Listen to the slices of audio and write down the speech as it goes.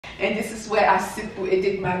and this is where I sit to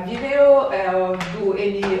edit my video, do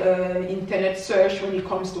any internet search when it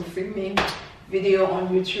comes to filming video on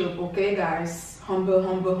YouTube. Okay guys, humble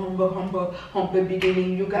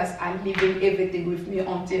beginning. You guys are living everything with me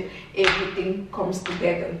until everything comes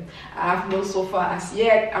together. I have no sofa as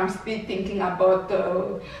yet. I'm still thinking about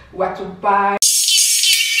what to buy.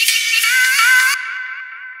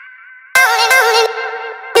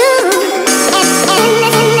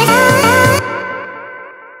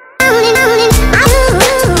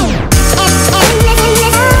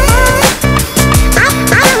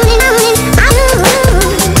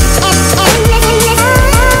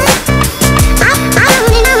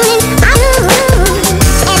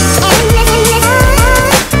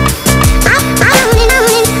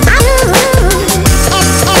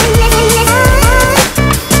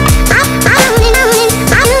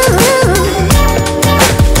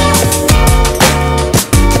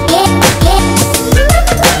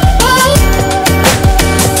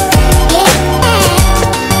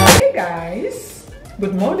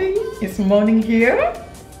 Good morning, it's morning here.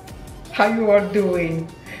 How you all doing?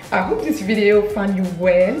 I hope this video found you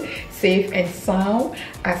well, safe and sound.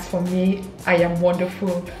 As for me, I am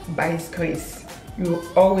wonderful by His grace. You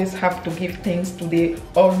always have to give thanks to the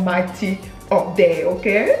Almighty up there,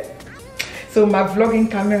 okay? So my vlogging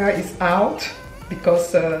camera is out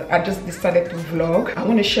because I just decided to vlog. I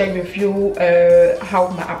want to share with you how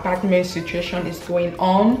my apartment situation is going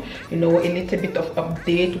on, you know, a little bit of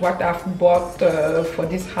update, what I've bought for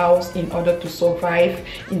this house in order to survive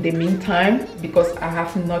in the meantime, because I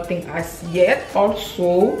have nothing as yet.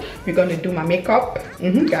 Also, we're gonna do my makeup.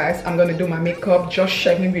 Guys, I'm gonna do my makeup, just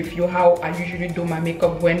sharing with you how I usually do my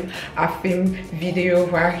makeup when I film video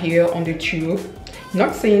right here on the tube.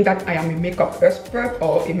 Not saying that I am a makeup expert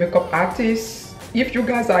or a makeup artist. If you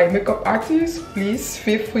guys are a makeup artist, please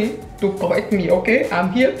feel free to correct me, okay?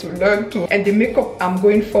 I'm here to learn too. And the makeup I'm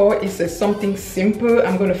going for is something simple.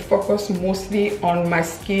 I'm going to focus mostly on my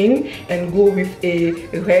skin and go with a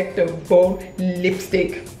red bold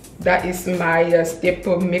lipstick. That is my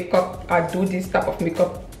staple makeup. I do this type of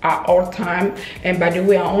makeup at all time. And by the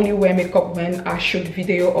way, I only wear makeup when I shoot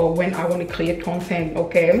video or when I want to create content,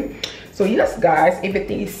 okay? So yes guys,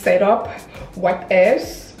 everything is set up. What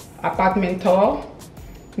else? Apartment tour,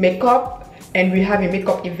 makeup, and we have a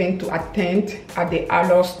makeup event to attend at the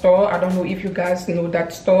Alo store. I don't know if you guys know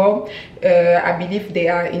that store. I believe they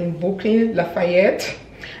are in Brooklyn, Lafayette.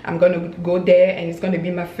 I'm gonna go there, and it's gonna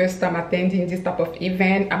be my first time attending this type of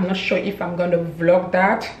event. I'm not sure if I'm gonna vlog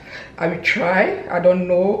that. I will try. I don't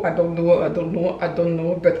know, but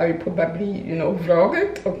I will probably, you know, vlog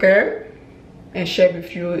it, okay, and share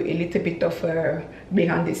with you a little bit of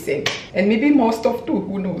behind the scene, and maybe more stuff too.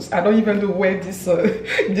 Who knows? I don't even know where this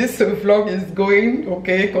this vlog is going,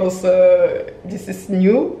 okay, because this is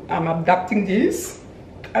new. I'm adapting this.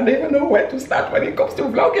 I don't even know where to start when it comes to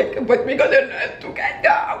vlogging, but we're gonna learn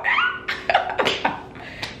together, okay?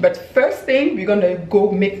 But first thing, we're gonna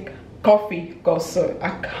go make coffee, because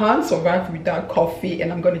I can't survive without coffee,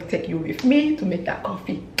 and I'm gonna take you with me to make that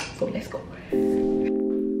coffee. So let's go.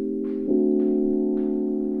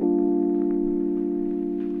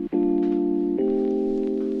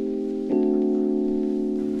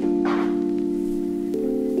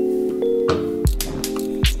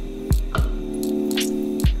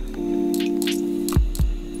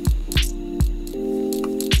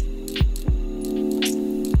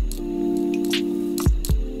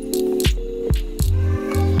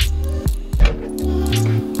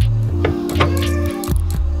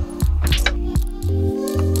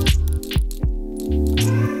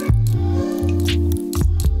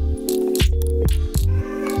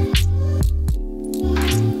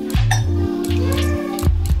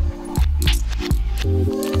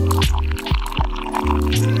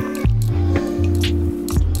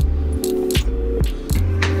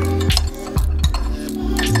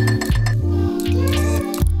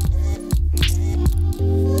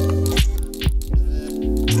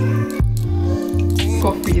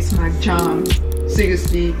 Coffee is my jam.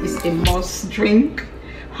 Seriously, it's a must drink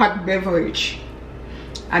hot beverage.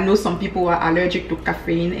 I know some people are allergic to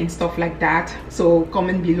caffeine and stuff like that, so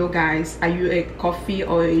comment below guys, are you a coffee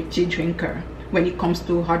or a tea drinker when it comes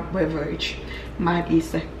to hot beverage? Mine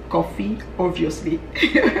is coffee, obviously.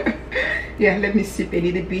 Yeah, let me sip a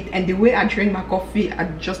little bit. And the way I drink my coffee, I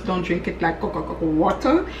just don't drink it like Coca-Cola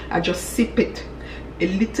water. I just sip it a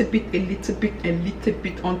little bit, a little bit, a little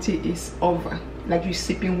bit until it's over, like you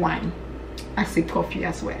sipping wine. I sip coffee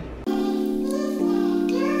as well.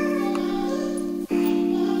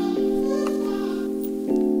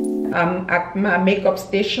 I'm at my makeup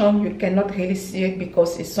station. You cannot really see it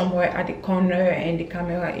because it's somewhere at the corner and the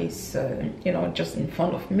camera is you know, just in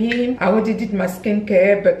front of me. I already did my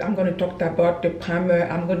skincare, but I'm going to talk about the primer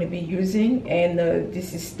I'm going to be using, and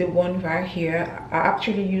this is the one right here. I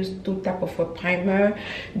actually use two types of a primer.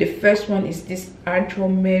 The first one is this Hydro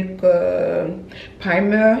Milk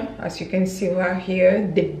primer, as you can see right here,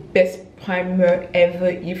 the best primer ever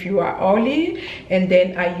if you are oily. And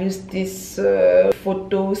then I use this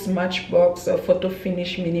Photo Smashbox Photo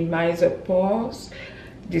Finish Minimizer Pores.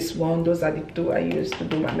 This one, those are the two I use to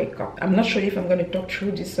do my makeup. I'm not sure if I'm going to talk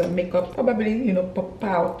through this makeup, probably, you know, pop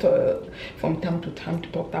out from time to time to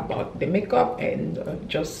talk about the makeup and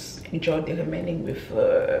just enjoy the remaining with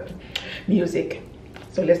music.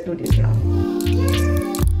 So let's do this now.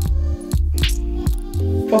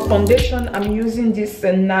 For foundation, I'm using this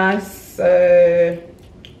nice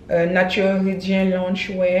Natural Radiant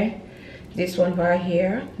Loungewear. This one right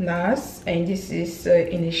here, nice, and this is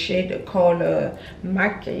in a shade called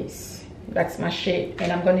Marquise. That's my shade,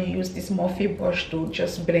 and I'm going to use this Morphe brush to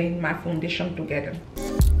just blend my foundation together.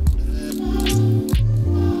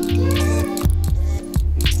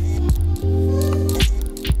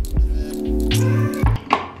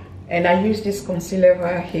 And I use this concealer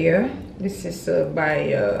right here. This is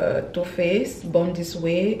by Too Faced, Born This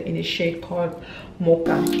Way, in a shade called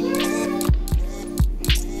Mocha.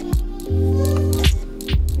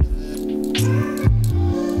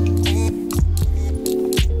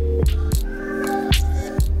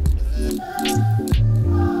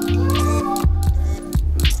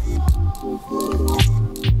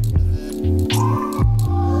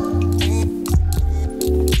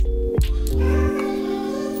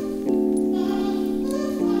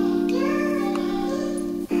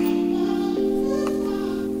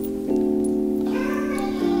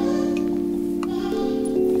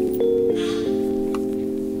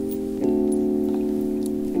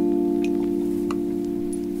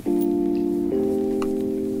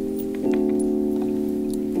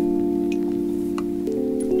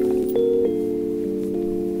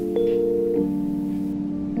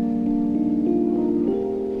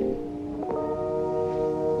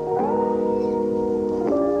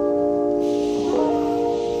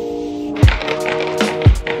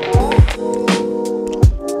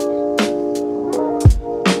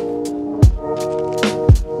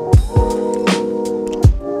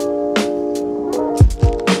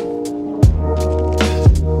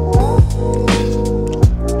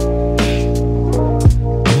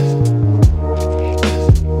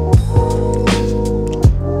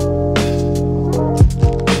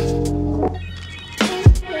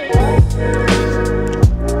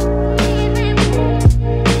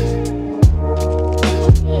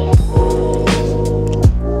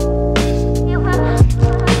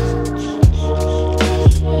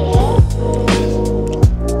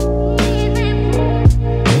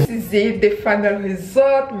 The final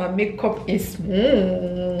result, my makeup is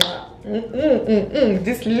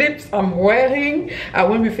these lips I'm wearing, I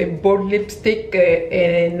went with a bold lipstick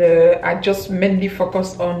and I just mainly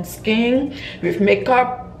focus on skin with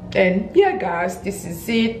makeup. And yeah guys, this is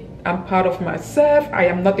it. I'm proud of myself. I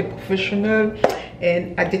am not a professional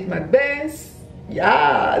and I did my best.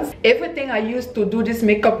 Yes, everything I used to do this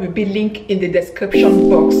makeup will be linked in the description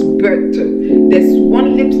box, but there's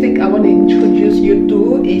one lipstick I want to introduce you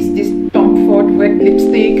to. Is this Tom Ford red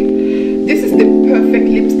lipstick. This is the perfect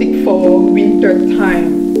lipstick for winter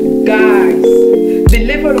time, guys. The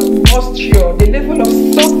level of moisture, the level of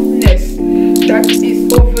softness that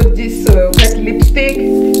is over this red lipstick,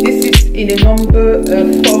 this is in a number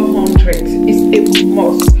 400. It's a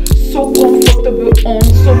must. So comfortable on,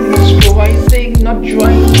 so moisturizing, not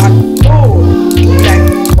drying at all.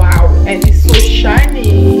 Like wow, and it's so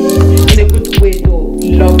shiny in a good way though.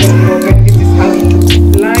 Love it, love it. This is how it looks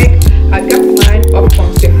like. I got mine up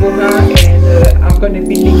from Sephora, and I'm gonna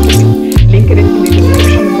be linking it in the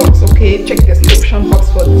description box. Okay, check the description box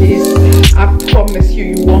for this. I promise you,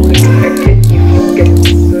 you won't regret it if you get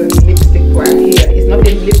this lipstick right here. It's not a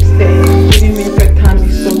lipstick. During winter time,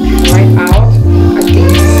 it's so dried out.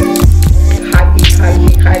 I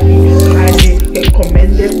think highly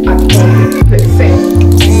recommended at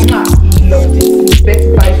 100%. Love this. Best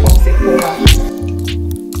buy from Sephora.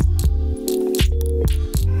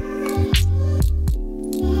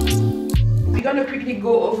 We're gonna quickly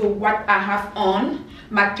go over what I have on.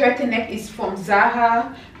 My turtleneck is from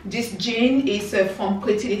Zara. This jean is from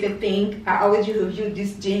Pretty Little Thing. I already reviewed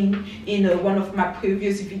this jean in one of my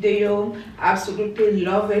previous video. Absolutely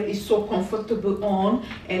love it. It's so comfortable on,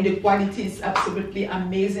 and the quality is absolutely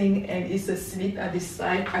amazing, and it's a slit at the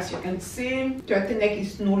side, as you can see. Turtleneck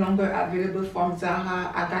is no longer available from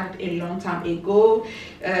Zara. I got it a long time ago.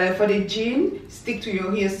 For the jean, stick to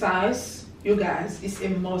your hair size. You guys, it's a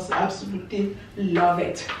must. Absolutely love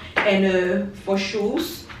it. And for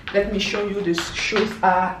shoes, let me show you the shoes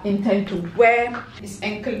I intend to wear. It's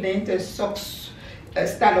ankle length socks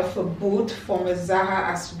style of a boot from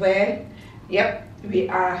Zara as well. Yep, we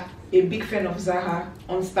are a big fan of Zara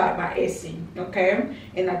on Style by Essie, okay?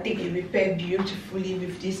 And I think it will pair beautifully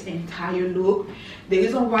with this entire look. The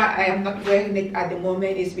reason why I am not wearing it at the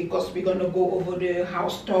moment is because we're gonna go over the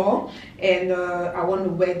house tour, and I want to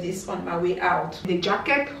wear this on my way out. The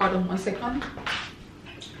jacket, hold on one second.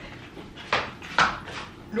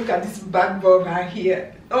 Look at this backboard right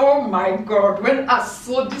here. Oh my god, when I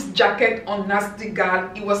saw this jacket on Nasty Gal,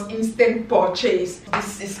 it was instant purchase.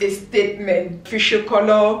 This is a statement. Fisher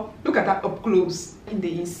color. Look at that up close. In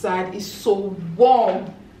the inside, it's so warm.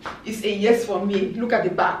 It's a yes for me. Look at the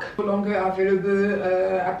back. No longer available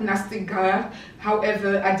at Nasty Gal.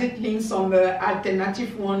 However, I did link some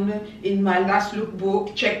alternative one in my last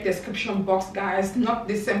lookbook. Check description box, guys. Not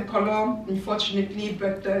the same color, unfortunately,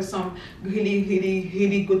 but some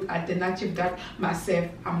really good alternative that myself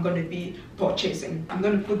I'm gonna be purchasing. I'm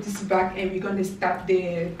gonna put this back, and we're gonna start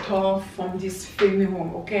the tour from this filming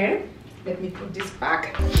home. Okay, let me put this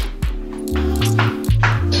back.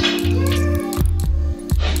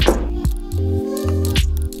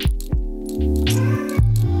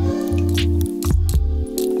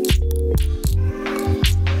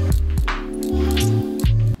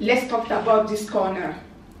 Let's talk about this corner.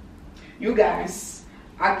 You guys,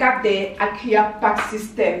 I got the IKEA pack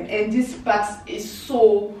system, and this pack is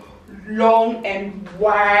so long and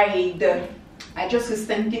wide. I just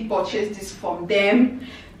recently purchased this from them.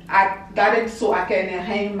 I got it so I can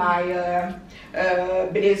hang my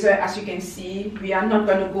blazer. As you can see, we are not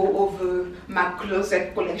gonna go over my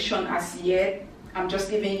closet collection as yet. I'm just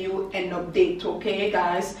giving you an update, okay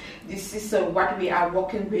guys? This is what we are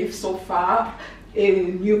working with so far. A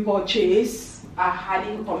new purchase. I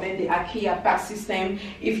highly recommend the IKEA pack system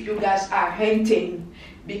if you guys are hunting,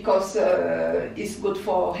 because it's good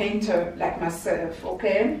for hunter like myself,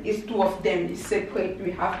 okay? It's two of them. It's separate.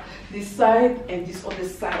 We have this side and this other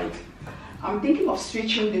side. I'm thinking of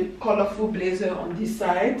switching the colorful blazer on this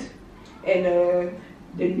side and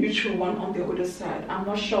the neutral one on the other side. I'm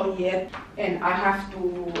not sure yet, and I have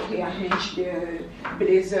to rearrange the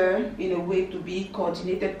blazer in a way to be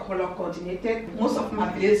coordinated, color coordinated. Most of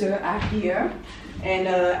my blazers are here, and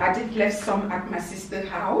I did left some at my sister's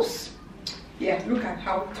house. Yeah, look at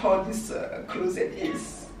how tall this closet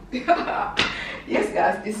is. Yes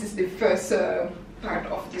guys, this is the first part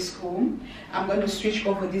of this room. I'm going to switch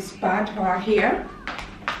over this part right here.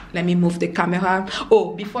 Let me move the camera.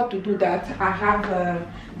 Oh, before to do that, I have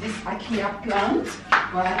this IKEA plant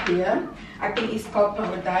right here. I think it's called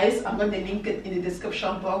Paradise. I'm going to link it in the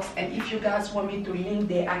description box. And if you guys want me to link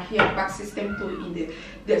the IKEA pack system to in the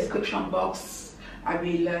description box, I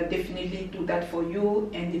will definitely do that for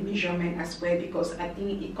you, and the measurement as well, because I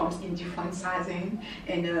think it comes in different sizing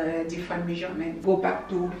and different measurement. Go back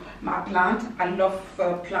to my plant. I love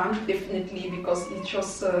plant definitely, because it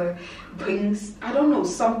just brings, I don't know,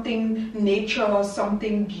 something nature,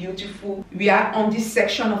 something beautiful. We are on this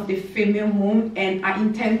section of the female room, and I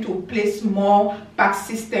intend to place more pack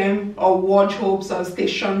system or wardrobes or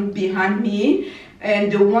station behind me,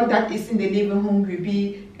 and the one that is in the living room will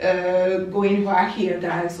be going right here,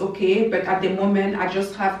 guys, okay? But at the moment, I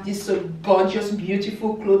just have this gorgeous,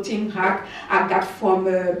 beautiful clothing rack I got from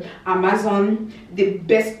Amazon. The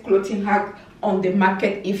best clothing rack on the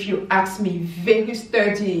market, if you ask me. Very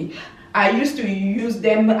sturdy. I used to use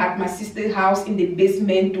them at my sister's house in the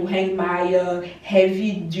basement to hang my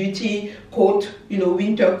heavy duty coat, you know,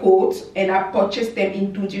 winter coats, and I purchased them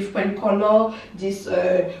in two different colors, this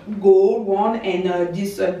gold one and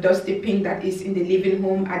this dusty pink that is in the living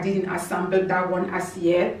room. I didn't assemble that one as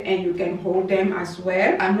yet, and you can hold them as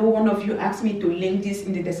well. I know one of you asked me to link this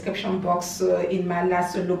in the description box in my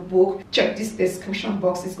last lookbook. Check this description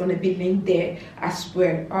box, it's going to be linked there as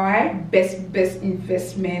well. All right, best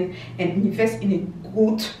investment, and invest in a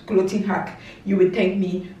good clothing hack. You will thank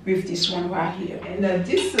me with this one right here. And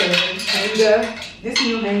this hanger, this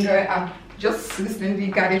new hanger, I just recently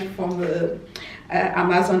got it from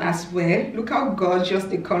Amazon as well. Look how gorgeous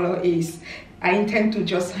the color is. I intend to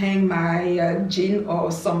just hang my jean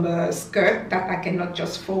or some skirt that I cannot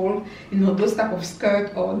just fold. You know, those type of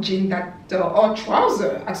skirt or jean that or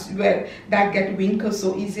trouser as well that get wrinkled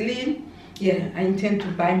so easily. Yeah, I intend to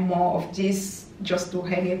buy more of this just to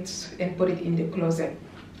hang it and put it in the closet.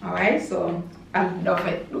 All right, so I love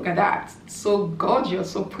it. Look at that, so gorgeous,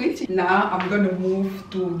 so pretty. Now I'm gonna move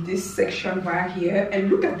to this section right here, and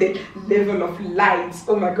look at the level of lights.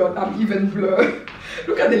 Oh my god, I'm even blurred.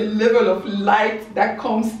 Look at the level of light that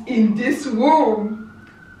comes in this room.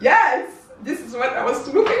 Yes, this is what I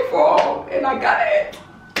was looking for, and I got it.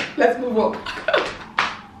 Let's move on.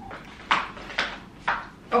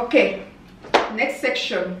 Okay, next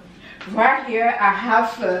section. Right here I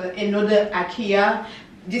have another IKEA.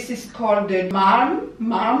 This is called the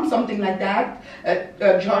Mom, something like that.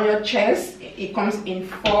 A drawer chest. It comes in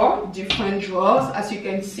 4 different drawers, as you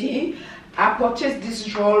can see. I purchased this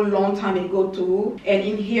drawer a long time ago too, and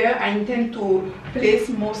in here I intend to place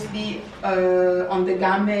mostly on the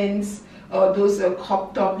garments, those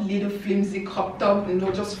crop top, little flimsy crop top, you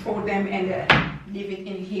know, just fold them and leave it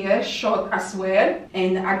in here, short as well.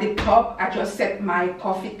 And at the top I just set my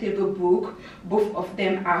coffee table book. Both of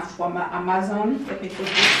them are from Amazon. Let me put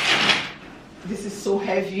this is so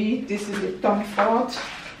heavy. This is a Tom Ford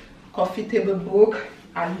coffee table book.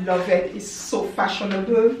 I love it, it's so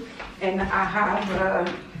fashionable. And I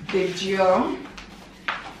have the Dior.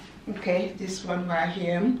 Okay, this one right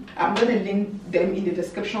here. I'm gonna link them in the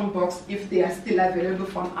description box if they are still available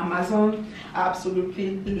from Amazon. I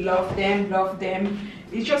absolutely love them.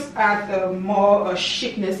 It just adds more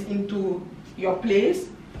chicness into your place.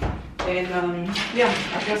 And yeah,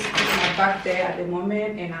 I just put my bag there at the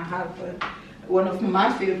moment, and I have one of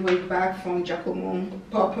my favorite bags from Giacomo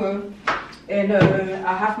Purple. And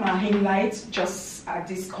I have my hang lights just at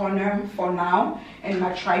this corner for now, and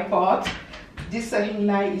my tripod. This hang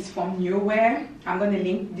light is from Nowhere. I'm going to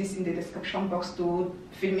link this in the description box to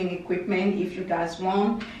filming equipment if you guys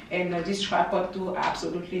want. And this tripod too, I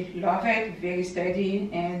absolutely love it. Very sturdy.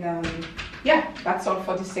 And yeah, that's all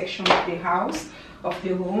for this section of the house, of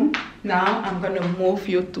the room. Now I'm going to move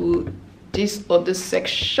you to this other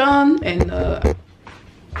section, and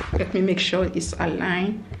let me make sure it's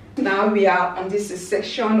aligned. Now we are on this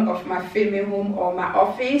section of my filming room or my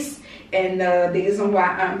office, and the reason why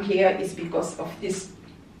I'm here is because of this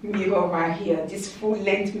mirror right here, this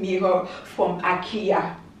full-length mirror from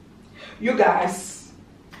IKEA. You guys,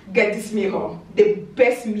 get this mirror, the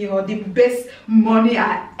best mirror, the best money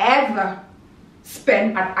I ever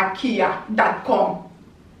spent at IKEA.com.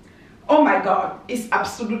 Oh my god, it's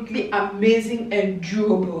absolutely amazing and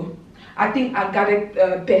durable. I think I got it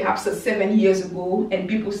perhaps 7 years ago, and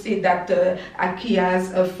people say that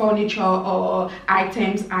IKEA's furniture or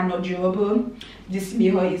items are not durable. This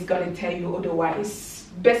mirror is gonna tell you otherwise.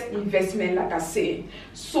 Best investment, like I said.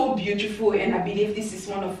 So beautiful, and I believe this is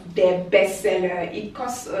one of their best sellers. It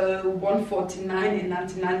costs $149 and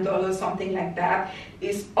 $99, something like that.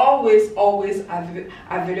 It's always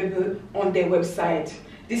available on their website.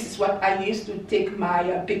 This is what I used to take my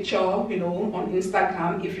picture, you know, on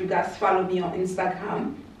Instagram. If you guys follow me on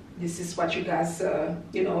Instagram, this is what you guys,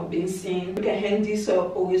 you know, been seeing. You can hang this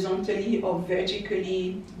horizontally or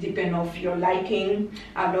vertically, depending on your liking.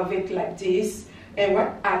 I love it like this. And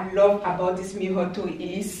what I love about this mirror too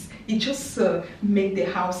is it just make the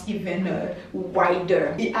house even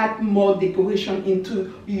wider. It adds more decoration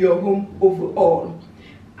into your home overall.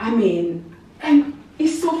 I mean, and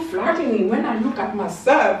it's so flattering when I look at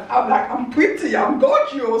myself. I'm like, I'm pretty, I'm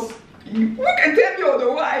gorgeous. Who can tell me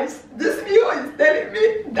otherwise? This mirror is telling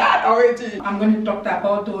me that already. I'm going to talk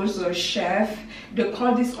about those shelves. They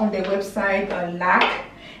call this on their website lac.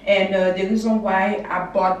 And the reason why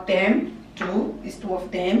I bought them, these 2 of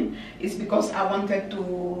them, is because I wanted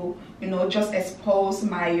to, you know, just expose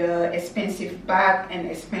my expensive bag and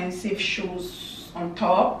expensive shoes on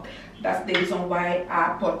top. That's the reason why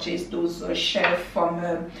I purchased those shelves from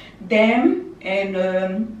them, and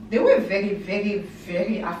they were very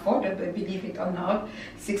affordable, believe it or not.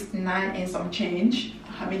 $69 and some change.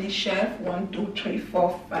 How many shelves? 1, 2, 3,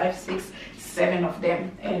 4, 5, 6, 7 of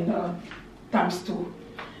them, and times 2.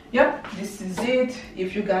 Yep, this is it.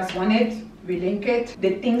 If you guys want it, we link it.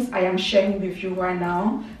 The things I am sharing with you right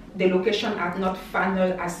now, the location are not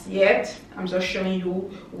final as yet. I'm just showing you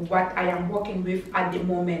what I am working with at the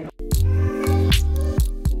moment.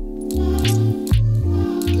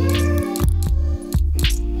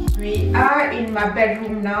 We are in my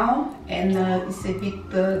bedroom now, and it's a bit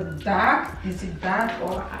dark. Is it dark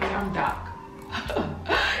or I am dark?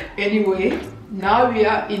 Anyway, now we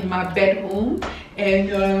are in my bedroom,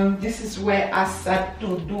 and this is where I start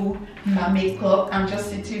to do my makeup. I'm just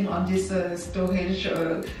sitting on this storage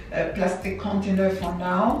plastic container for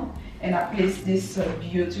now, and I place this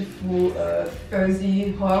beautiful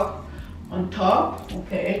fuzzy hug on top,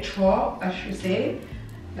 okay, top I should say.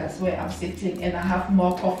 That's where I'm sitting, and I have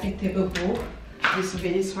more coffee table book. This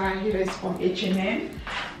vase right here is from H&M,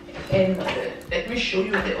 and let me show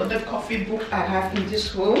you the other coffee book I have in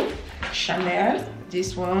this room. Chanel,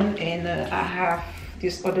 this one, and I have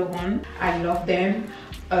this other one. I love them.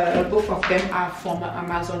 Both of them are from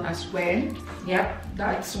Amazon as well. Yep,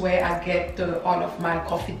 that's where I get all of my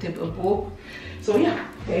coffee table book. So yeah,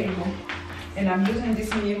 there you go. And I'm using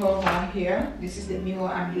this mirror right here. This is the mirror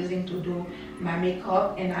I'm using to do my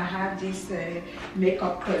makeup, and I have this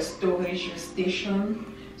makeup storage station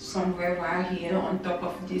somewhere right here on top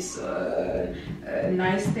of this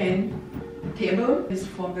nightstand table. It's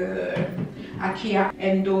from IKEA,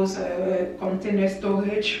 and those container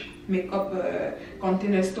storage, makeup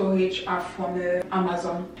container storage are from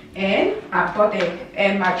Amazon. And I bought an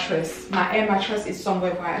air mattress. My air mattress is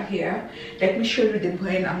somewhere right here. Let me show you the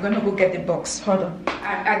brand. I'm gonna go get the box. Hold on.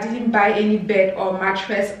 I didn't buy any bed or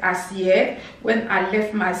mattress as yet. When I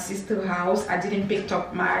left my sister's house, I didn't pick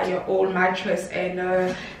up my old mattress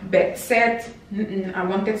and bed set. I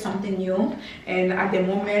wanted something new, and at the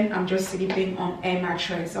moment I'm just sleeping on air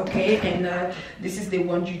mattress, okay? And this is the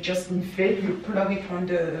one you just inflate. You plug it on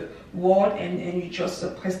the wall, and you just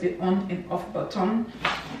press the on and off button,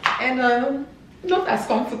 and not as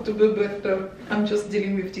comfortable, but I'm just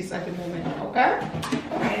dealing with this at the moment, okay?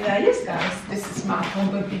 And yes guys, this is my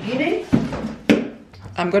humble beginning.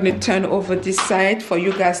 I'm gonna turn over this side for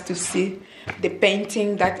you guys to see the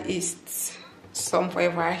painting that is somewhere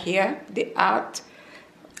right here, the art.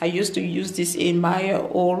 I used to use this in my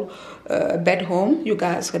old bed home. You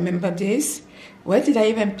guys remember this? Where did I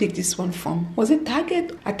even pick this one from? Was it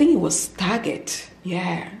Target? I think it was Target.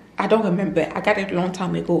 Yeah, I don't remember. I got it a long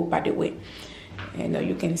time ago, by the way. And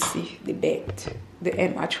you can see the bed, the air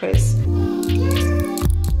mattress.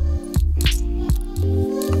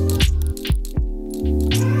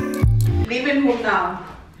 Living room now.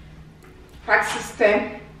 Crack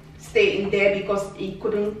system. Stay in there because it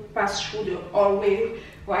couldn't pass through the hallway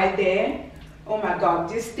right there. Oh my god,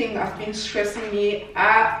 this thing has been stressing me.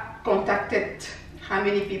 I contacted how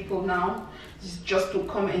many people now just to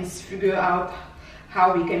come and figure out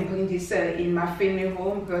how we can bring this in my family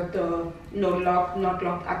home, but no luck, not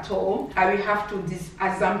luck at all. I will have to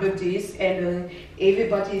disassemble this, and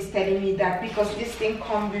everybody is telling me that because this thing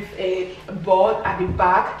comes with a board at the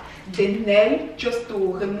back, the nail just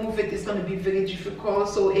to remove it is going to be very difficult.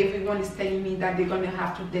 So everyone is telling me that they're going to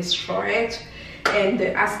have to destroy it, and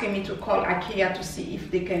they're asking me to call IKEA to see if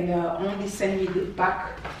they can only send me the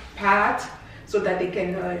back part, so that they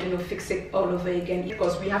can you know, fix it all over again,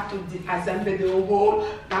 because we have to assemble the whole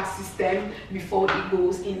back system before it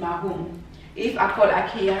goes in my home. If I call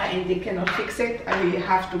IKEA and they cannot fix it, I will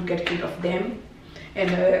have to get rid of them and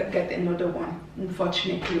get another one,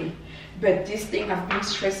 unfortunately. But this thing has been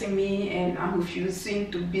stressing me, and I'm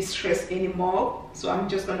refusing to be stressed anymore. So I'm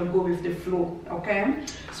just gonna go with the flow, okay?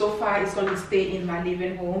 So far it's gonna stay in my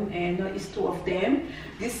living room, and it's two of them.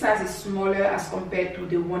 This size is smaller as compared to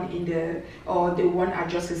the one in the one I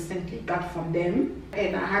just recently got from them.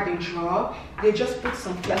 And I had a drawer. They just put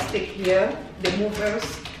some plastic here, the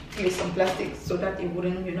movers place some plastic so that it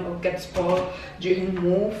wouldn't, you know, get spoiled during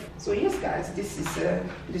move. So yes guys, this is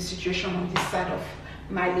the situation on this side of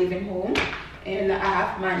my living home. And I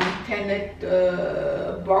have my internet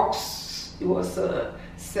box. It was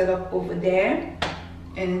set up over there,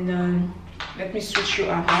 and let me switch you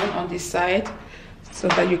around on this side so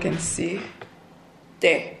that you can see.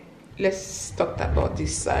 There, let's talk about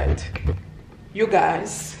this side. You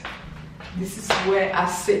guys, this is where I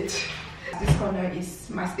sit. This corner is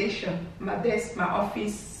my station, my desk, my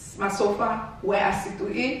office, my sofa, where I sit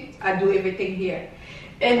to eat. I do everything here.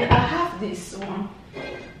 And I have this one.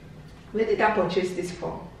 Where did I purchase this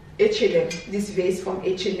from? H&M. This vase from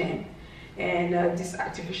H&M. And this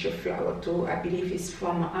artificial flower too, I believe is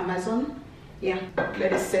from Amazon. Yeah,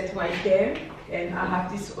 let it set right there. And I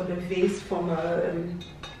have this other vase from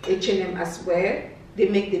H&M as well. They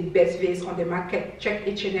make the best vase on the market. Check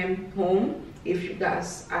H&M home if you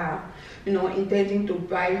guys are, you know, intending to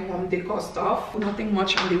buy home decor stuff. Nothing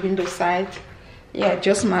much on the window side. Yeah,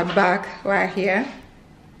 just my bag right here.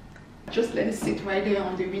 Just let it sit right there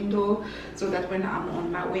on the window so that when I'm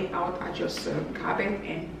on my way out, I just grab it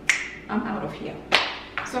and I'm out of here.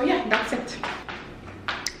 So yeah, that's it.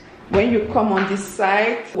 When you come on this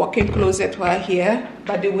side, walk-in closet right here.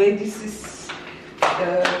 By the way, this is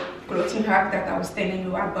the clothing rack that I was telling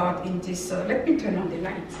you about in this. Let me turn on the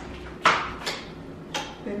light.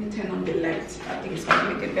 Let me turn on the light. I think it's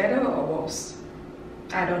gonna make it better or worse.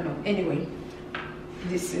 I don't know. Anyway,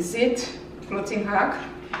 this is it, clothing rack.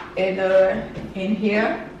 And in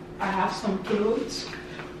here I have some clothes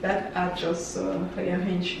that I just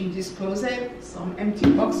rearranged in this closet. Some empty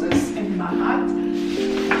boxes and my hat.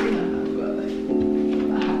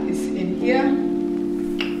 My hat is in here.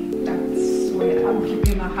 That's where I'm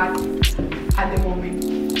keeping my hat at the moment.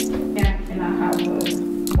 And I have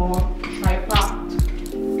more tripod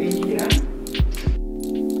in here.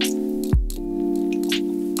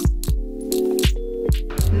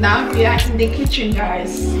 Now we are in the kitchen,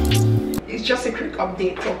 guys. It's just a quick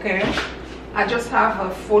update, okay? I just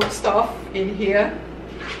have food stuff in here.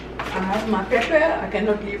 I have my pepper. I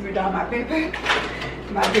cannot live without my pepper.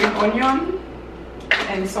 My green onion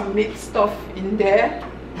and some meat stuff in there.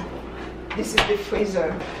 This is the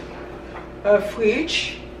freezer.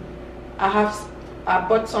 Fridge. I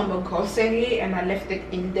bought some grocery and I left it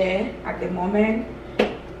in there at the moment.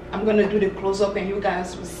 I'm gonna do the close-up and you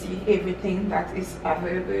guys will see everything that is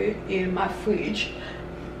available in my fridge.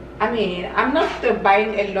 I mean, I'm not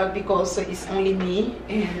buying a lot because it's only me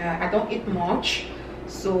and I don't eat much.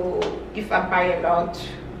 So if I buy a lot,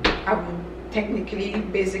 I will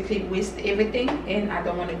basically waste everything, and I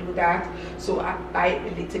don't want to do that. So I buy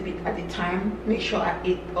a little bit at a time, make sure I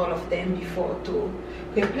eat all of them before to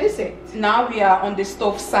replace it. Now we are on the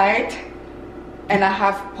stove side and I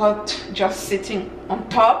have pot just sitting on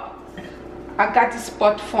top. I got this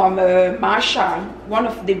pot from Marshall, one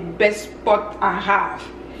of the best pot I have.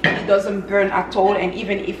 It doesn't burn at all, and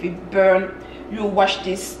even if it burns, you wash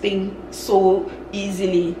this thing so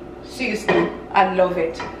easily. Seriously, I love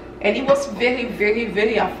it. And it was very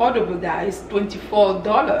affordable, guys.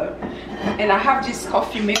 $24. And I have this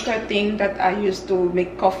coffee maker thing that I used to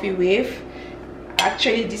make coffee with.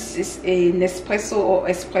 Actually, this is a Nespresso or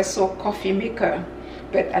espresso coffee maker,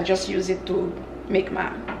 but I just use it to make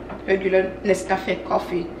my regular Nescafe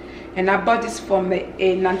coffee. And I bought this from a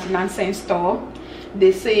 99-cent store.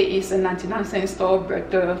 They say it's a 99-cent store,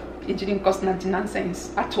 but it didn't cost 99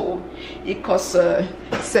 cents at all. It cost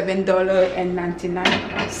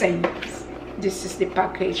 $7.99. This is the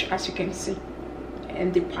package, as you can see,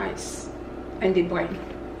 and the price and the brand.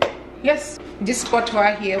 Yes, this pot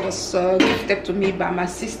right here was gifted to me by my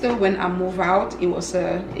sister when I moved out. It was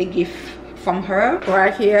a gift from her.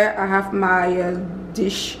 Right here I have my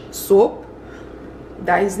dish soap.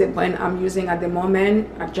 That is the brand I'm using at the moment,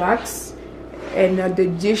 Ajax. And the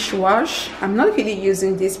dishwash, I'm not really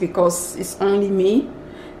using this because it's only me.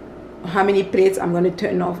 How many plates I'm going to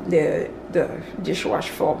turn off the dishwash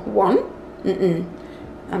for? One?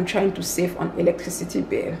 I'm trying to save on electricity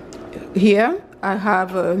bill. Here I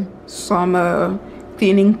have some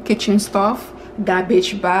cleaning kitchen stuff,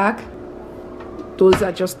 garbage bag. Those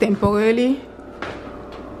are just temporarily.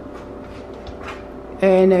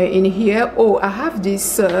 And in here, oh, I have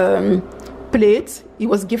this plate. It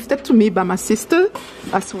was gifted to me by my sister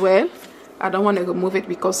as well. I don't want to remove it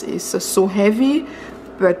because it's so heavy,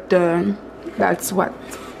 but that's what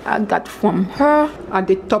I got from her. At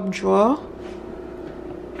the top drawer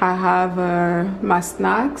I have my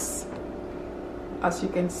snacks. As you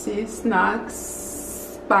can see, snacks,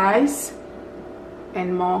 spice,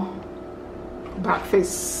 and more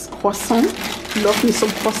breakfast croissant. Love me some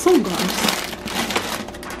croissant, guys.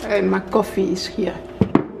 And my coffee is here,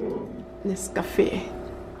 Nescafe.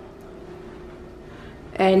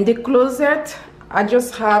 And the closet, I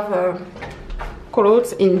just have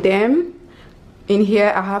clothes in them. In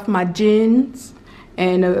here I have my jeans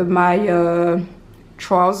and my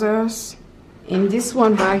trousers. In this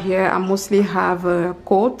one right here I mostly have a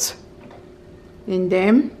coat in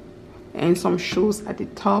them and some shoes at the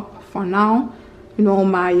top for now. You know,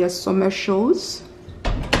 my summer shoes.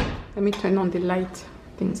 Let me turn on the light.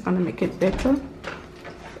 I think it's gonna make it better.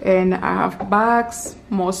 And I have bags,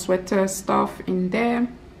 more sweater stuff in there.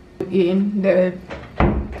 In the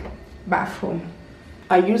bathroom,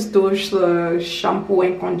 I use those shampoo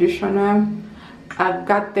and conditioner. I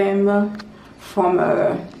got them from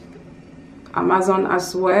Amazon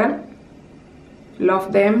as well.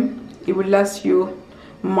 Love them. It will last you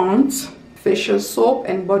months. Facial soap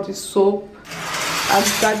and body soap.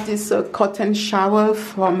 I've got this cotton shower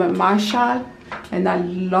from Marshall and I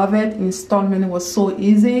love it. Installment was so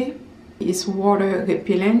easy. It's water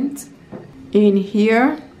repellent. In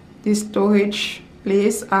here, this storage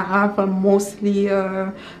place, I have mostly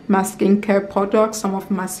my skincare products, some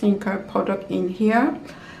of my skincare products in here.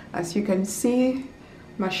 As you can see,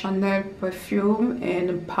 my Chanel perfume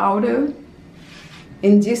and powder.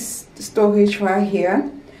 In this storage right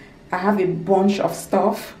here, I have a bunch of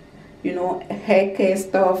stuff, you know, hair care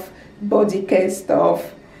stuff, body care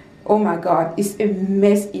stuff. Oh my god, it's a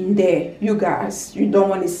mess in there. You guys, you don't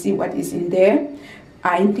want to see what is in there.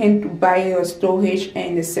 I intend to buy a storage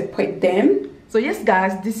and separate them. So yes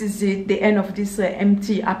guys, this is it, the end of this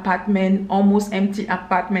empty apartment, almost empty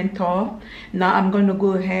apartment tour. Now I'm going to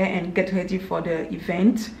go ahead and get ready for the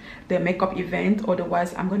event, the makeup event,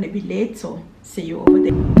 otherwise I'm going to be late. So see you over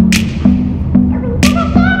there.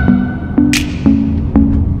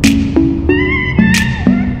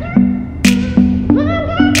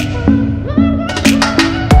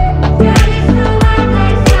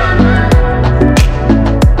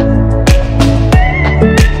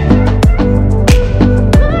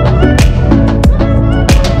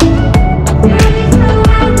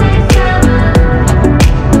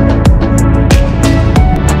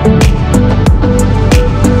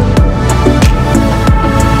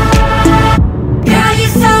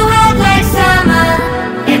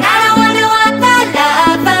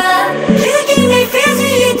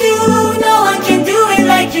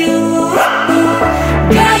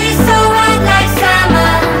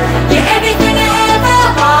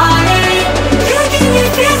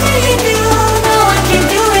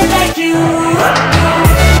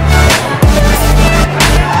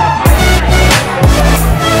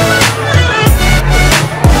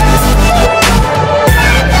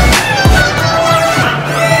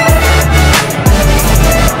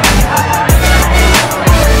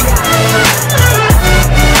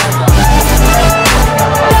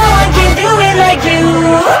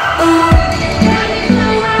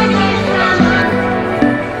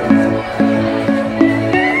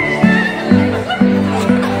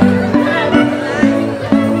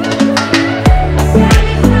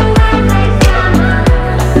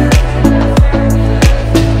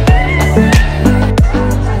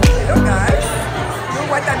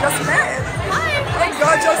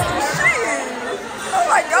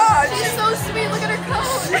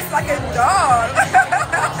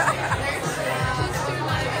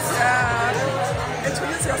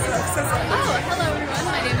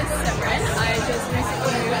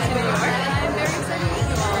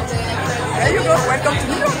 Welcome to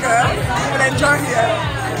New York, girl. You will enjoy here.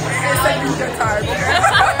 It's a winter time.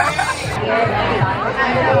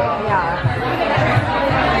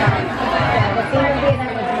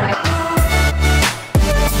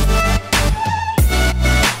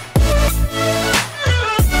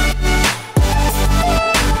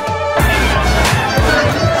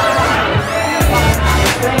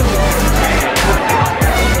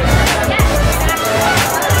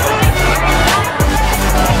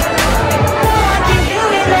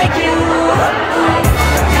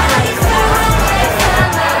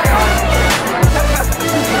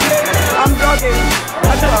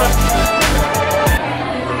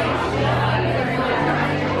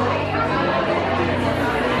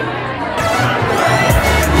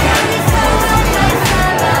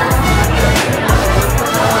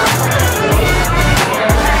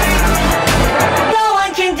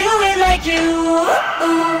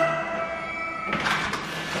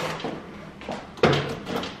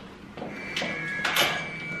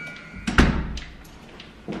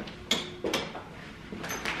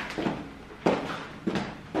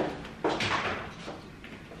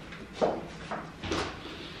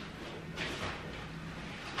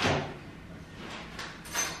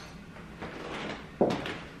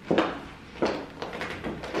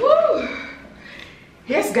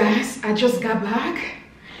 Yes guys, I just got back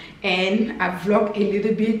and I vlogged a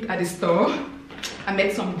little bit at the store. I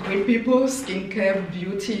met some great people, skincare,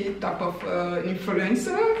 beauty type of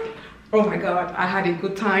influencer. Oh my god, I had a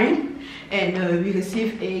good time, and we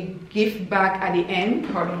received a gift back at the end.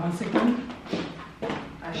 Hold on 1 second,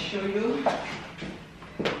 I'll show you.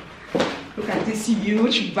 Look at this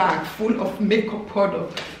huge bag full of makeup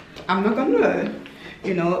product. I'm not gonna,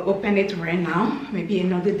 you know, open it right now, maybe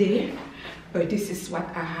another day. But this is what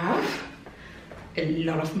I have. A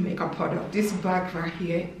lot of makeup product. This bag right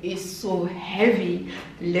here is so heavy,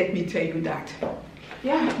 let me tell you that.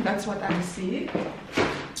 Yeah, that's what I see.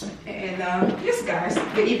 And yes guys,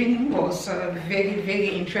 the evening was very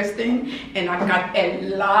interesting, and I got a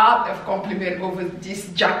lot of compliment over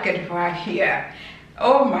this jacket right here.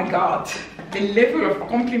 Oh my god, the level of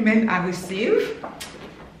compliment I received.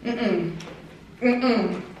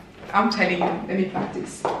 I'm telling you, let me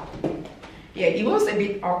practice. Yeah, it was a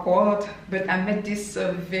bit awkward, but I met this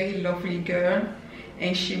very lovely girl,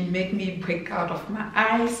 and she made me break out of my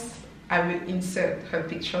eyes. I will insert her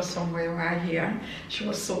picture somewhere right here. She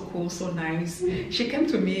was so cool, so nice. She came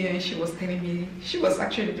to me and she was telling me, she was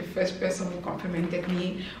actually the first person who complimented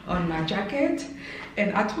me on my jacket.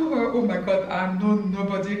 And I told her, oh my God, I know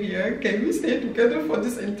nobody here. Can we stay together for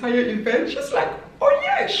this entire event? She's like, oh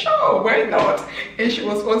yeah, sure, why not? And she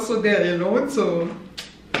was also there alone, so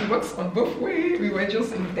it works on both ways. We were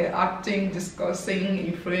just interacting, discussing,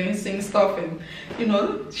 influencing stuff, and you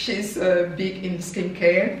know, she's big in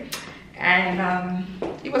skincare. And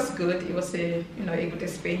it was good. It was a a good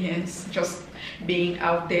experience, just being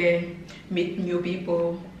out there, meet new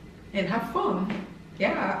people and have fun.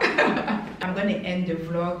 Yeah. I'm gonna end the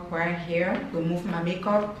vlog right here, remove my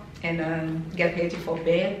makeup and get ready for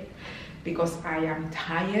bed because I am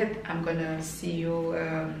tired. I'm gonna see you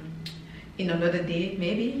in another day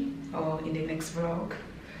maybe, or in the next vlog.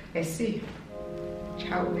 Let's see.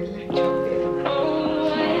 Ciao, bella, ciao, bella.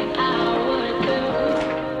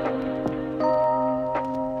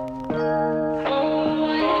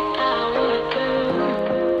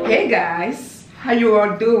 Hey guys, how you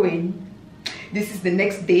all doing? This is the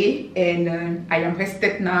next day and I am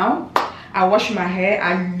rested now. I washed my hair.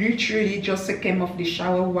 I literally just came off the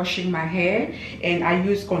shower washing my hair, and I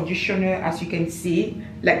use conditioner. As you can see,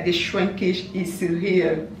 like the shrinkage is still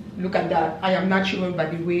here. Look at that. I am natural, by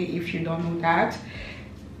the way, if you don't know that.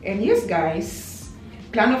 And yes guys,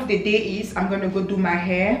 plan of the day is I'm gonna go do my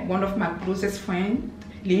hair. One of my closest friends,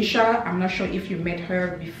 Lisha, I'm not sure if you met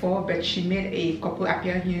her before, but she made a couple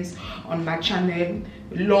appearances on my channel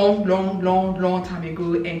long time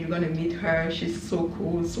ago, and you're gonna meet her. She's so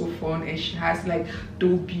cool, so fun, and she has like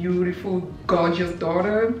 2 beautiful, gorgeous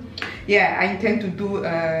daughters. Yeah, I intend to do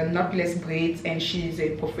knotless braids, and she's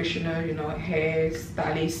a professional, hair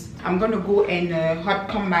stylist. I'm gonna go and hot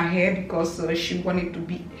comb my hair because she wanted to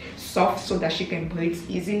be soft so that she can braid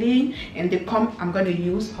easily. And the comb I'm gonna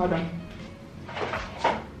use, hold on.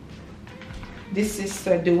 This is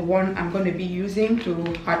the one I'm going to be using to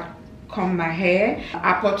hot comb my hair.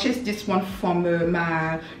 I purchased this one from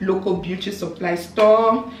my local beauty supply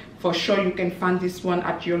store. For sure you can find this one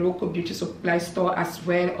at your local beauty supply store as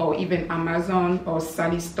well, or even Amazon or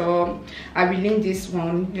Sally store. I will link this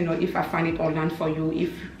one, if I find it online for you,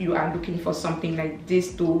 if you are looking for something like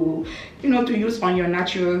this to to use on your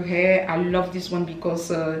natural hair. I love this one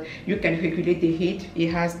because you can regulate the heat.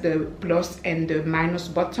 It has the plus and the minus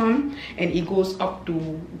button, and it goes up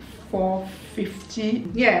to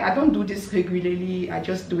 450. Yeah, I don't do this regularly. I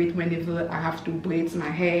just do it whenever I have to braid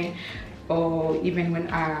my hair, or even when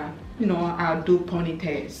I do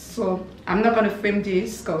ponytails. So I'm not gonna film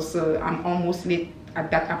this because I'm almost late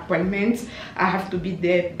at that appointment. I have to be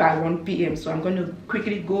there by 1 p.m. so I'm gonna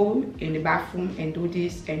quickly go in the bathroom and do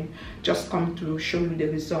this and just come to show you the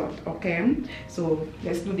result. Okay, so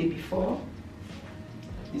let's do the before.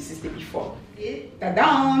 This is the before.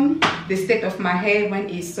 Ta-da! The state of my hair when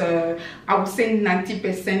it's I would say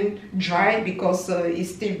 90% dry, because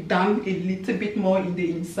it's still damp a little bit more in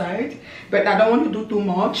the inside, but I don't want to do too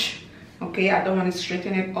much. Okay, I don't want to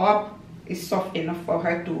straighten it up. It's soft enough for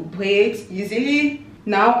her to braid easily.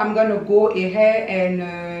 Now I'm gonna go ahead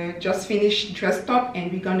and just finish dressed up,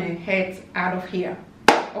 and we're gonna head out of here.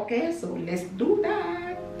 Okay, so let's do that.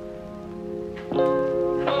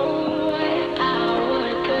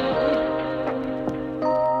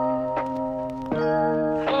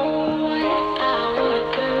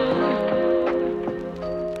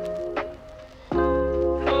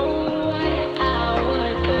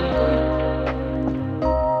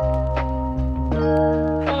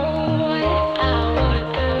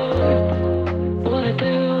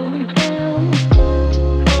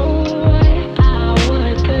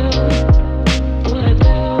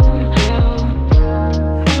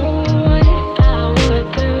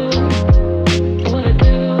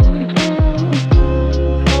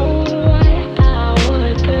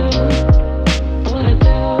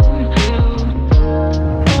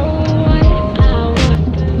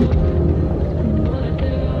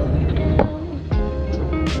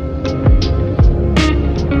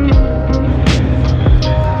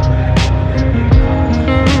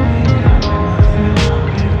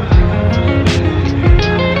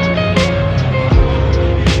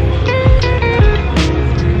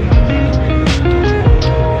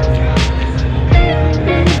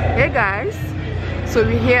 So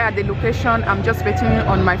we're here at the location. I'm just waiting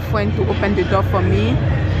on my friend to open the door for me,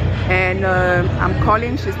 and I'm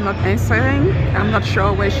calling, she's not answering. I'm not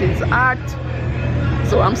sure where she's at,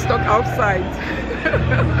 so I'm stuck outside.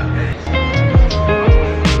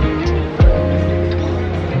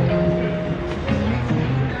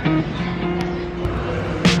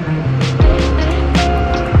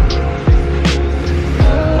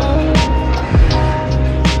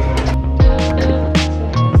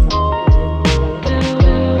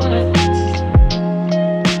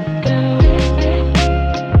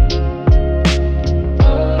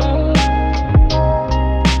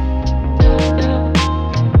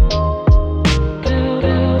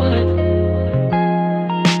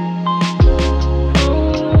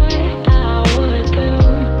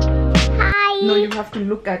 have to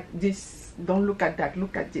look at this. Don't look at that.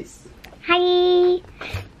 Look at this. Hi.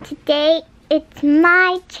 Today it's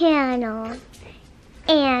my channel,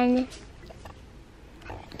 and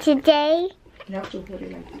today You have to hold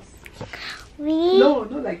it like this. we No,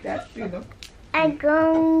 not like that. You know. are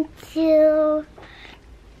going to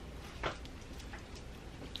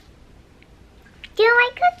do my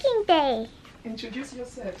cooking day. Introduce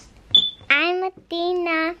yourselves. I'm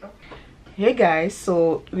Athena. Hey guys,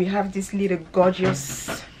 so we have this little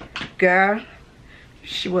gorgeous girl.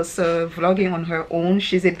 She was vlogging on her own.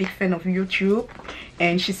 She's a big fan of YouTube,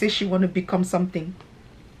 and she says she want to become something.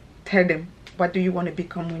 Tell them, what do you want to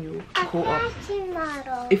become when you grow up? A fashion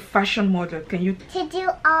model. A fashion model. Can you? To do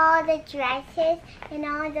all the dresses and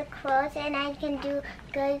all the clothes, and I can do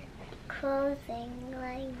good clothing.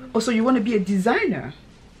 Like, Oh, so you want to be a designer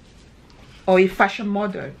or a fashion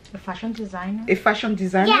model? A fashion designer. A fashion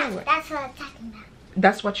designer. yes, that's what I'm talking about.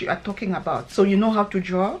 That's what you are talking about. So you know how to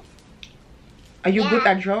draw? Are you good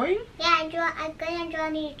Yeah. at drawing? Yeah, I'm gonna draw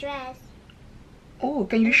a dress. Oh,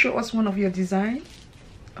 can you show us one of your designs?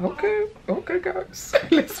 Okay, okay guys,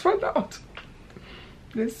 let's find out.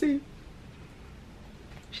 Let's see.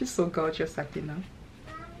 She's so gorgeous, Athena.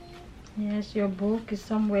 Yes, your book is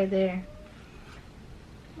somewhere there.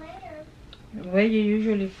 Where? Where you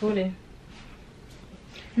usually put it.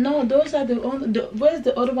 No, those are the only. Where's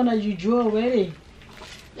the other one that you drew already?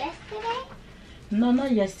 Yesterday? No,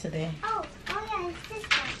 not yesterday. Oh yeah, it's this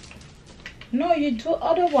one. No, you drew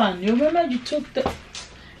other one. You remember you took the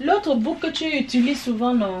l'autre book que tu utilises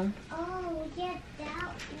souvent, non? Oh yeah,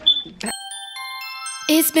 that one.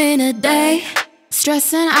 It's been a day,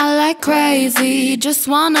 stressing out like crazy. Just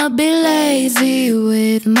wanna be lazy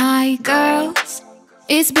with my girls.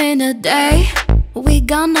 It's been a day, we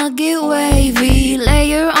gonna get wavy.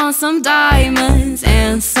 Layer on some diamonds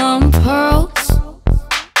and some pearls.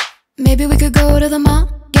 Maybe we could go to the mall,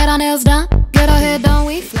 get our nails done, get our hair done,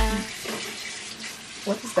 we fly.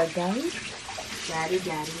 What is that, guys? Daddy.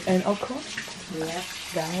 And okra? Yeah.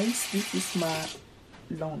 Guys, this is my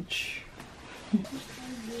lunch.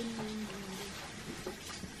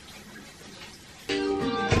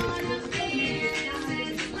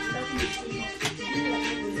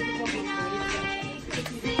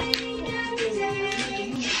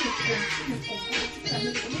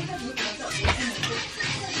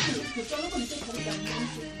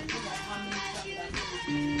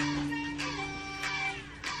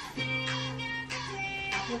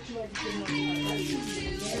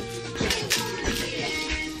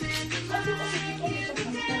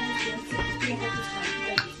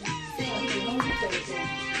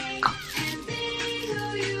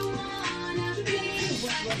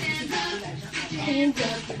 Hands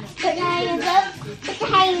up, put your hands up, put your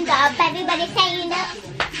hands up, everybody stand up,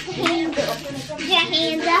 put your hands up, put your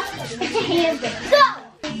hands up, put your hands up, go!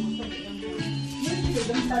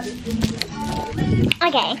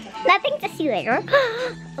 Okay, nothing to see later.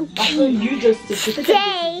 Okay, You just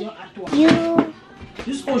today, you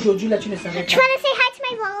Jusqu'aujourd'hui, là, tu ne savais just pas. want to say hi to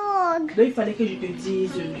my vlog. Là, il fallait que je te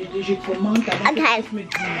dise, je commente avant Okay. que tu me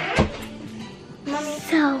dises.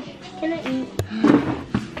 So, can I eat?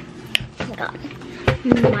 Oh my god.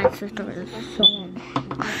 My sister is so...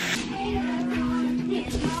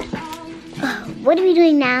 What are we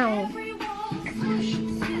doing now?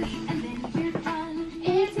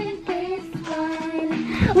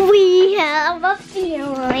 We have a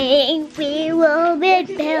feeling we will be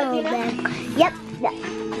building. Yep.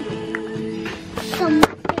 So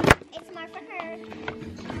it's more for her.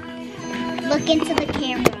 Look into the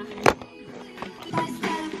camera.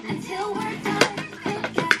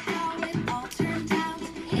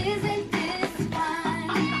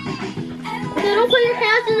 Don't put your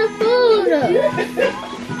hands in the food.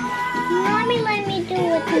 Mommy, let me do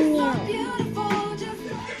it to you.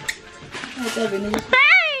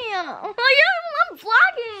 Hey! I'm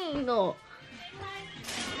vlogging.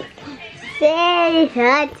 Say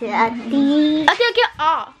hi to Auntie. Okay,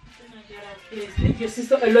 off. Your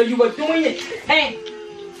sister, you were doing it. Hey!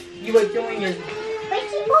 You were doing it. But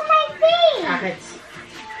she put my face. Arrête.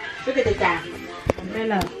 Look at the time.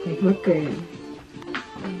 Bella. Okay.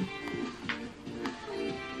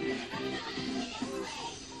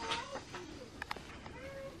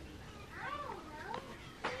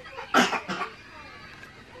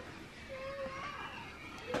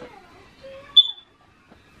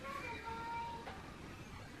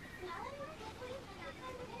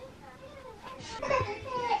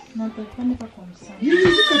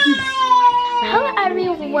 Hello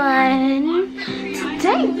everyone.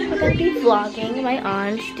 Today we're gonna be vlogging. My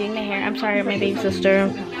aunt's doing my hair. I'm sorry, my big sister.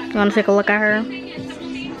 You wanna take a look at her?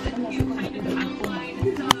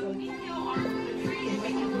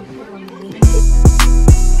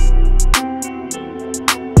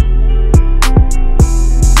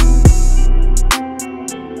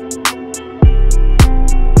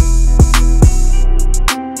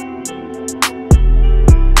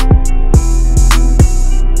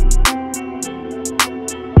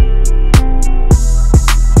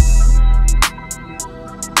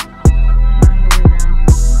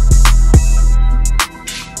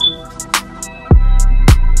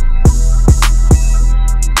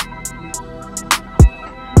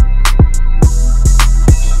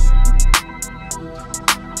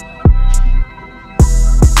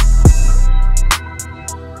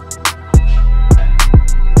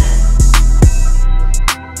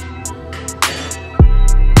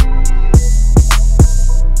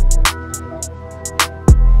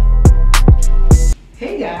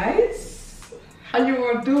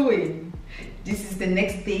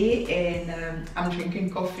 I'm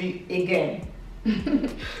drinking coffee again.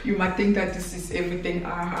 You might think that this is everything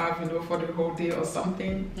I have, you know, for the whole day or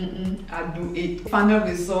something. I do it. Final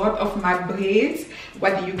result of my braids.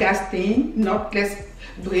 What do you guys think? Knotless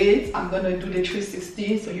braids. I'm gonna do the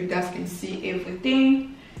 360 so you guys can see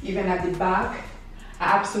everything, even at the back.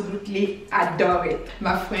 I absolutely adore it.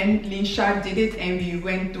 My friend Linsha did it and we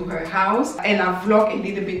went to her house and I vlogged a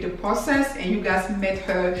little bit the process, and you guys met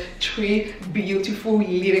her 3 beautiful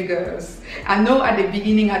little girls. I know at the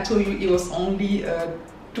beginning I told you it was only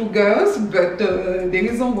 2 girls, but the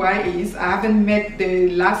reason why is I haven't met the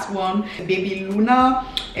last one, baby Luna,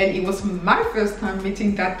 and it was my first time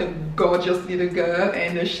meeting that gorgeous little girl,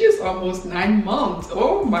 and she's almost 9 months.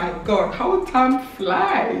 Oh my god, how time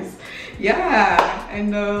flies. Yeah,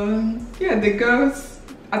 and yeah, the girls,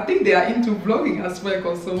 I think they are into vlogging as well,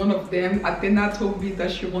 because one of them, Athena, told me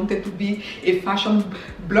that she wanted to be a fashion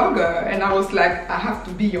blogger, and I was like, I have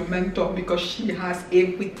to be your mentor because she has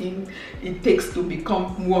everything it takes to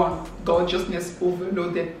become one. Gorgeousness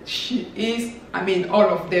overloaded she is. I mean, all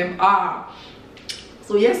of them are.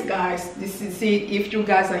 So yes guys, this is it. If you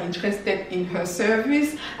guys are interested in her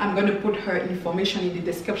service, I'm gonna put her information in the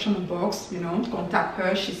description box. You know, contact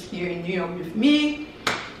her. She's here in New York with me.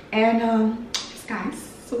 And yes guys,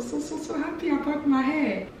 so happy about my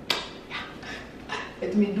hair. Yeah.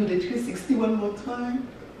 Let me do the 360 one more time.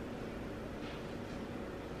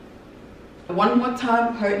 One more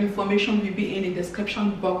time, her information will be in the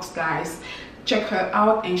description box, guys. Check her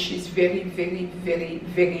out, and she's very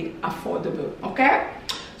affordable. Okay,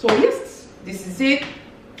 so yes, this is it.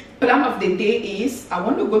 Plan of the day is I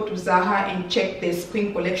want to go to Zara and check the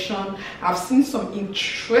spring collection. I've seen some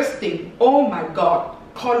interesting, oh my god,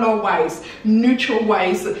 color wise, neutral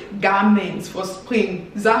wise garments for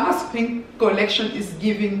spring. Zara spring collection is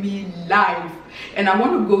giving me life, and I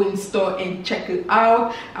want to go in store and check it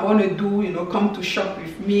out. I want to do, you know, come to shop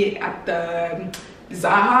with me at the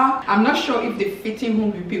Zara. I'm not sure if the fitting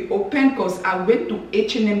room will be open, because I went to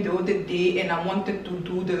H&M the other day and I wanted to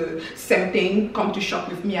do the same thing, come to shop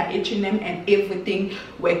with me at H&M, and everything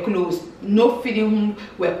were closed. No fitting room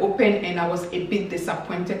were open, and I was a bit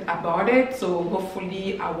disappointed about it. So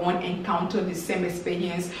hopefully I won't encounter the same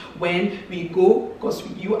experience when we go, because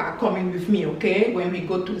you are coming with me, okay, when we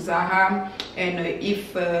go to Zara. And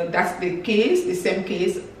if that's the case, the same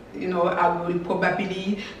case, you know, I will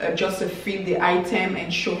probably just fill the item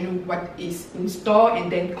and show you what is in store,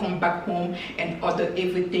 and then come back home and order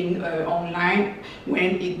everything online.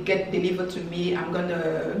 When it gets delivered to me, I'm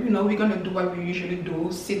gonna, you know, we're gonna do what we usually do,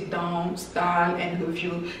 sit down, style, and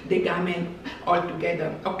review the garment all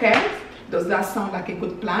together. Okay, does that sound like a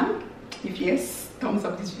good plan? If yes, thumbs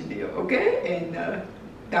up this video, okay, and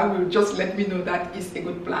that will just let me know that is a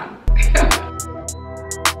good plan.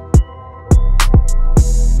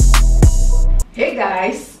 Hey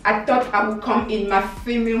guys, I thought I would come in my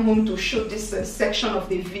filming room to shoot this section of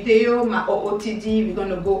the video, my OOTD. We're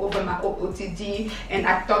gonna go over my OOTD, and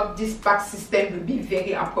I thought this pack system would be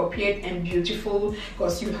very appropriate and beautiful,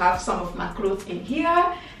 because you have some of my clothes in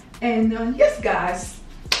here. And yes guys,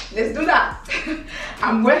 let's do that.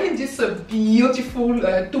 I'm wearing this beautiful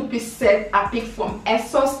 2-piece set I picked from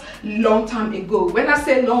ASOS long time ago. When I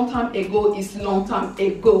say long time ago, it's long time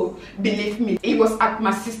ago, believe me. It was at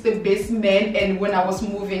my sister's basement, and when I was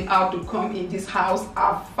moving out to come in this house,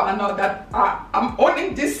 I found out that I'm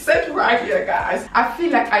owning this set right here, guys. I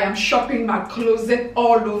feel like I am shopping my closet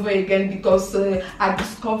all over again, because I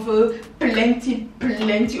discovered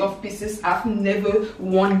plenty of pieces I've never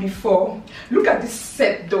worn before. Look at this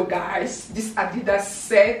set though, guys. This Adidas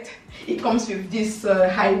set. It comes with this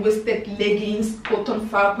high-waisted leggings, cotton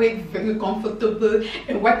fabric, very comfortable.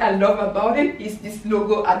 And what I love about it is this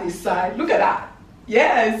logo at the side. Look at that.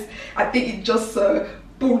 Yes, I think it just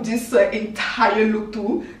pulled this entire look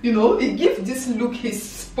too. You know, it gives this look his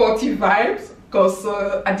sporty vibes, because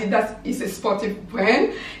Adidas is a sportive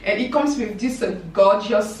brand. And it comes with this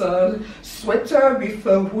gorgeous sweater with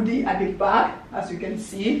a hoodie at the back. As you can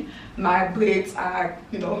see, my braids are,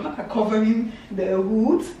 you know, are covering the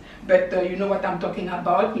hood, but you know what I'm talking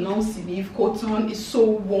about. Long sleeve cotton is so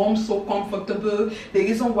warm, so comfortable. The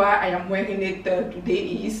reason why I am wearing it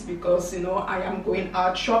today is because, you know, I am going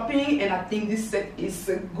out shopping, and I think this set is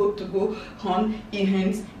good to go hand in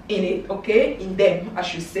hands in it, okay, in them I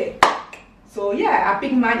should say. So yeah, I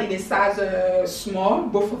picked mine in a size small.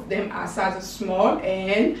 Both of them are size small,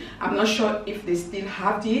 and I'm not sure if they still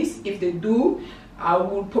have this. If they do, I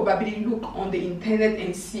will probably look on the internet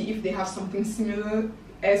and see if they have something similar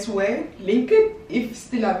elsewhere. Link it if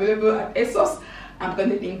still available at ASOS. I'm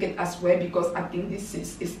gonna link it as well, because I think this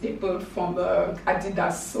is a staple from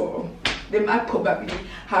Adidas. So they might probably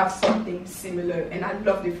have something similar. And I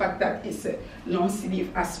love the fact that it's a long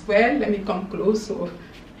sleeve as well. Let me come close so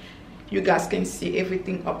you guys can see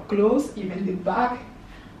everything up close, even the back.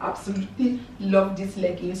 Absolutely love these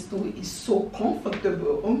leggings too. It's so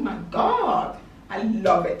comfortable. Oh my god, I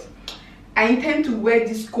love it. I intend to wear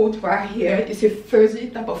this coat right here. It's a fuzzy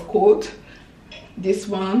type of coat. This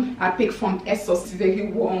one I picked from ASOS. It's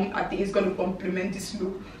very warm. I think it's going to complement this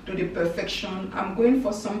look to the perfection. I'm going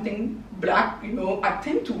for something black. You know, I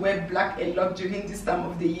tend to wear black a lot during this time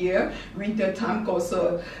of the year, winter time, because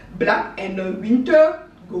black and winter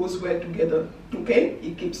goes well together. Okay,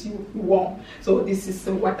 it keeps you warm. So this is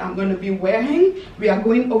what I'm going to be wearing. We are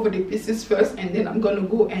going over the pieces first, and then I'm going to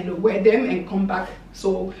go and wear them and come back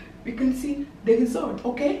so we can see the result.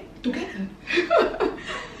 Okay, together.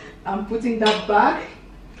 I'm putting that back.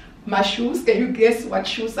 My shoes, can you guess what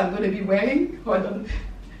shoes I'm going to be wearing? Hold on.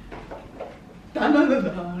 Dun, dun, dun,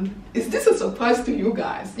 dun. Is this a surprise to you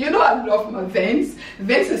guys? You know I love my Vans.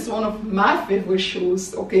 Vans is one of my favorite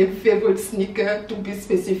shoes, okay, favorite sneaker to be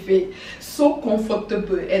specific. So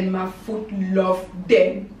comfortable and my foot love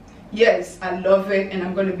them. Yes, I love it, and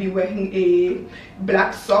I'm going to be wearing a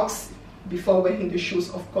black socks before wearing the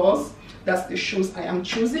shoes, of course. That's the shoes I am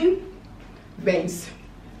choosing. Vans.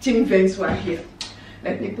 Team Vans right here.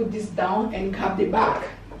 Let me put this down and grab the bag.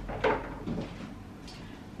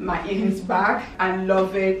 My earrings bag, I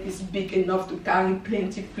love it. It's big enough to carry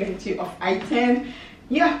plenty of items.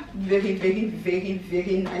 Yeah, very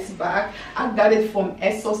nice bag. I got it from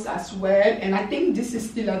ASOS as well, and I think this is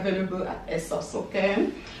still available at ASOS. Okay,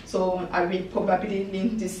 so I will probably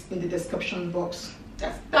link this in the description box.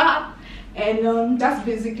 That's that. And that's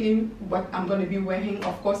basically what I'm going to be wearing.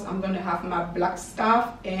 Of course, I'm going to have my black scarf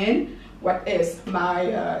and what else,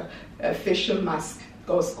 my facial mask,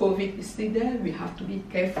 because COVID is still there. We have to be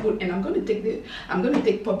careful, and I'm going to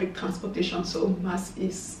take public transportation, so mask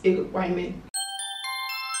is a requirement.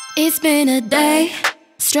 It's been a day,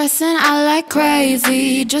 stressing out like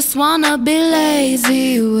crazy. Just wanna be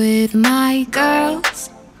lazy with my girls.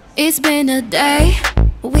 It's been a day,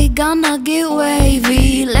 we gonna get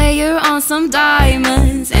wavy. Layer on some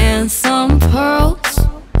diamonds and some pearls.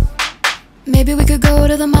 Maybe we could go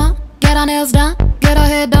to the mall, get our nails done, get our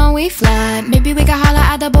hair done, we fly. Maybe we could holler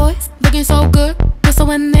at the boys, looking so good, whistle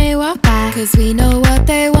when they walk by. Cause we know what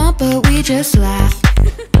they want, but we just laugh.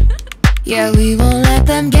 Yeah, we won't let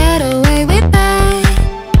them get away with that.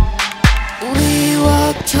 We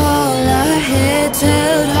walk tall, our heads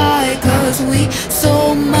held high, cause we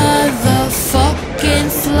so motherfucking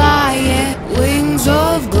fly. Yeah, wings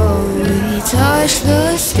of gold, we touch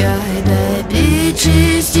the sky. Bad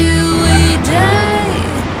bitches till we die.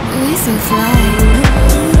 We so fly.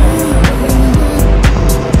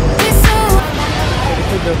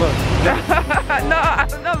 No,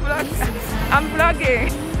 I'm not vlogging. I'm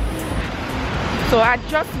vlogging. So I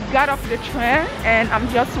just got off the train and I'm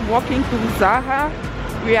just walking to ZARA.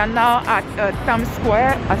 We are now at Times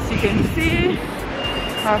Square, as you can see.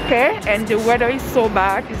 Okay, and the weather is so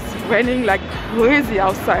bad. It's raining like crazy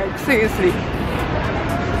outside, seriously.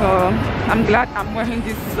 So I'm glad I'm wearing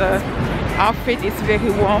this outfit. It's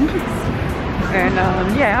very warm. And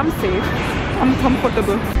yeah, I'm safe. I'm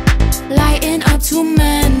comfortable. Lighting up too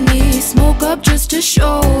many, smoke up just to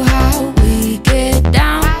show how we get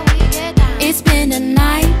down. It's been a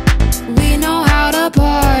night, we know how to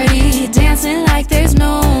party, dancing like there's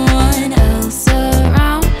no one else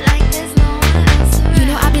around. You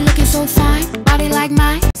know I be looking so fine, body like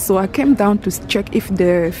mine. So I came down to check if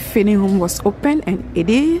the fitting room was open, and it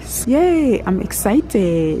is. Yay, I'm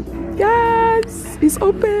excited. Yes, it's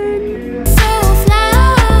open. So fly.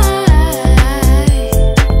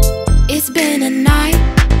 It's been a night,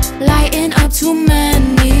 lighting up too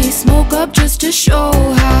many, smoke up just to show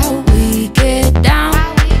how we get down.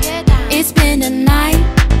 It's been a night,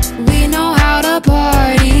 we know how to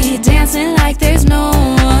party, dancing like there's no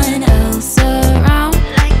one else around.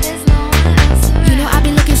 You know I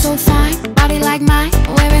be looking so fine, body like mine,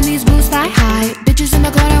 wearing these boots thigh high. Bitches in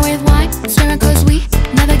the corner with wine, staring cause we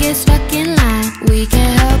never get stuck in line. We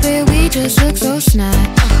can't help it, we just look so snug.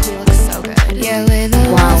 Oh, we look so good. Yeah, we're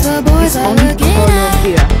the ones the boys are looking at.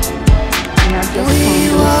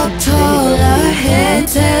 We walk tall, our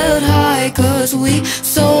heads held high, cause we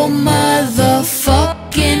so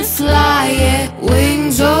motherfucking fly. Yeah,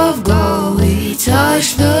 wings of gold, we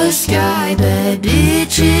touch the sky. Bad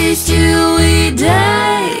bitches till we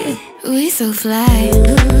die. We so fly.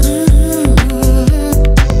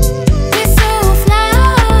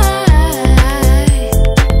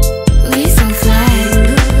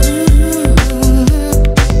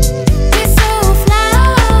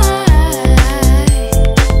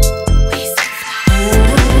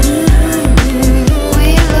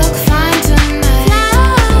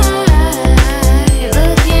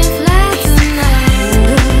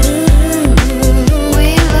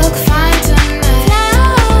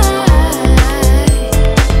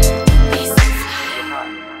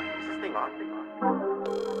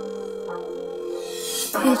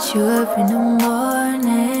 Hit you up in the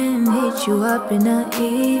morning, hit you up in the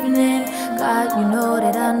evening. God, you know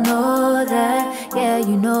that I know that. Yeah,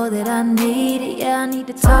 you know that I need it. Yeah, I need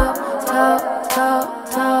to talk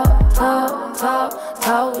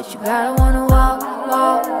with you. God, I wanna walk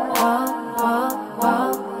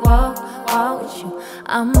with you.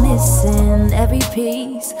 I'm missing every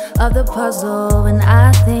piece of the puzzle, and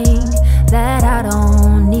I think that I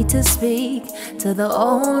don't need to speak to the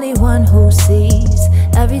only one who sees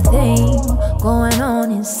everything going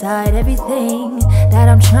on inside, everything that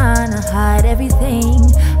I'm trying to hide,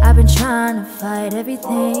 everything I've been trying to fight,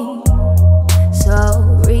 everything.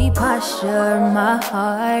 So reposture my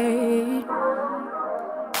heart,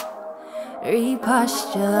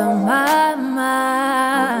 reposture my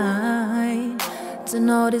mind, to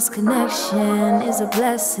know this connection is a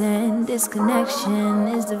blessing, this connection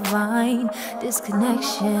is divine, this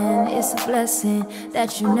connection is a blessing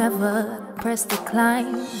that you never press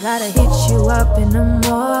decline. Gotta hit you up in the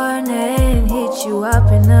morning, hit you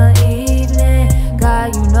up in the evening.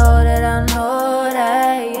 God, you know that I know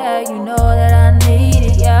that. Yeah, you know that I need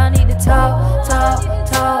it. Yeah, I need to talk with you.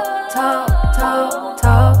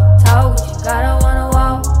 God, I wanna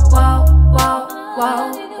walk with you.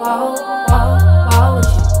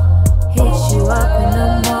 Hit you up in the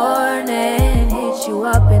morning, hit you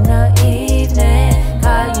up in the evening.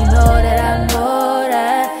 God, you know that I know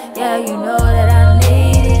that. Yeah, you know that I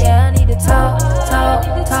need it. Yeah, I need to talk with you.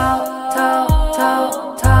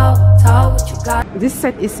 God. This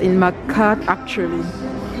set is in my cart actually,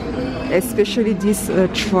 especially this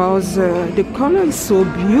trouser. The color is so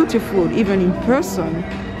beautiful even in person,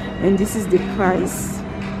 and this is the price.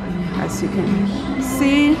 As you can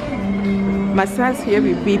see, my size here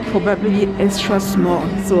will be probably extra small,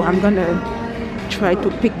 so I'm gonna try to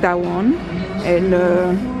pick that one. And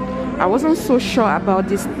I wasn't so sure about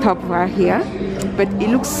this top right here, but it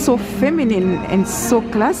looks so feminine and so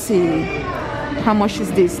classy. How much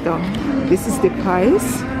is this though? This is the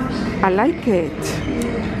price. I like it.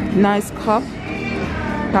 Nice crop,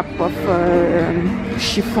 top of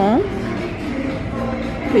chiffon,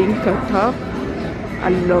 pink top. I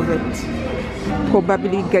love it.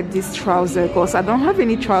 Probably get this trouser because I don't have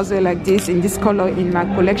any trouser like this in this color in my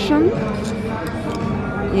collection.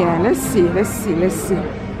 Yeah, let's see.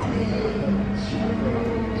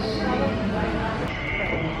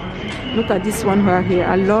 Look at this one right here.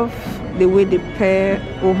 I love the way they pair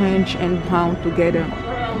orange and brown together.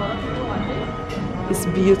 It's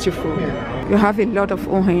beautiful. You have a lot of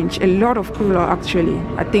orange, a lot of color actually.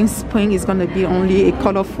 I think spring is gonna be only a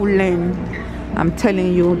colorful lane. I'm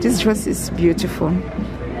telling you, this dress is beautiful,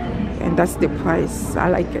 and that's the price. I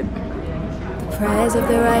like it. The prayers of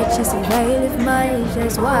the righteous availeth much.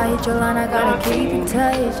 That's why Jolana gotta keep in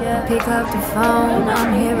touch. Yeah, pick up the phone.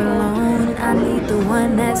 I'm here alone, and I need the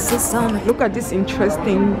one that sits on the. Look at this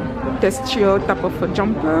interesting texture type of a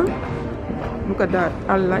jumper. Look at that.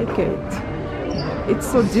 I like it. It's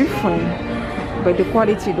so different, but the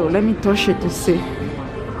quality though. Let me touch it to see.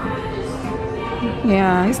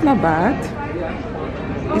 Yeah, it's not bad.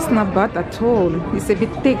 It's not bad at all. It's a bit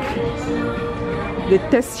thick. The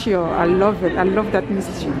texture, I love it. I love that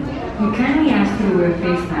mixture. We kindly ask you to wear a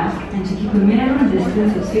face mask and to keep a minimum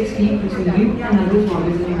distance of 6 feet between you and others while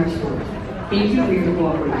visiting our stores. Thank you for your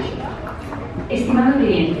cooperation. Estimado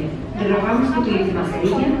cliente, le rogamos que utilice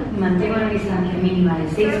mascarilla y mantenga una distancia mínima de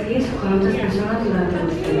 6 pies con otras personas durante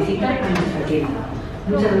nuestra visita a nuestra tienda.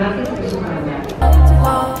 Muchas gracias por su colaboración.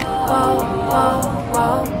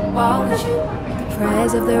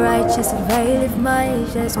 Prayers of the righteous availeth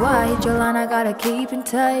much. That's why Jolana gotta keep in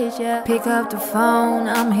touch. Yeah, pick up the phone.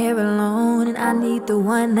 I'm here alone, and I need the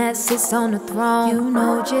one that sits on the throne. You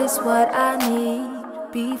know just what I need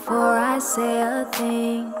before I say a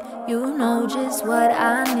thing. You know just what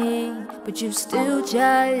I need, but you still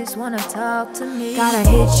just wanna talk to me. Gotta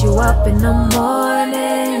hit you up in the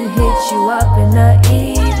morning, hit you up in the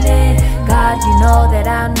evening. God, you know that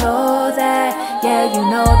I know that. Yeah, you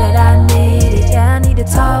know that I need it. Yeah, I need to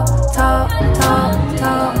talk.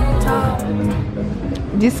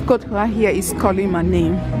 This coat right here is calling my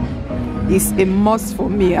name. It's a must for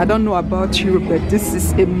me. I don't know about you, but this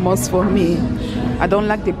is a must for me. I don't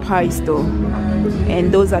like the price though.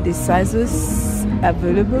 And those are the sizes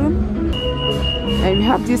available. And we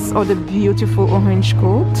have this other beautiful orange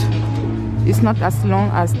coat. It's not as long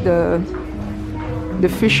as the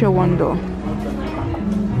Fisher one though.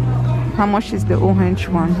 How much is the orange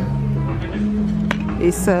one?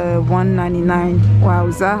 It's $1.99. Wow,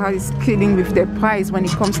 Zara is killing with their price when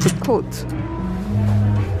it comes to coat.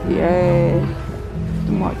 Yeah,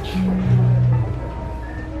 too much.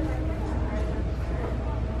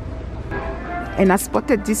 and I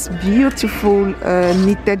spotted this beautiful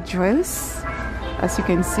knitted dress, as you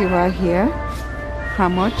can see right here. How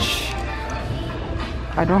much?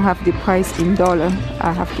 I don't have the price in dollar.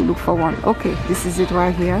 I have to look for one. Okay, this is it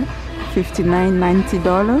right here,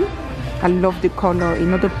 $59.90. I love the color,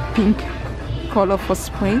 another pink color for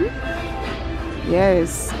spring.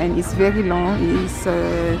 Yes, and it's very long. It's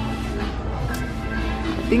I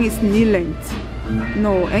think it's knee length,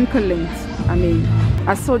 no, ankle length. I mean,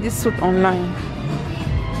 I saw this suit online.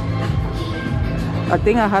 I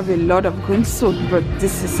think I have a lot of green suit, but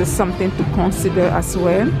this is something to consider as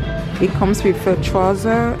well. It comes with a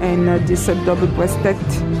trouser and this double-breasted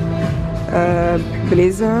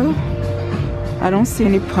blazer. I don't see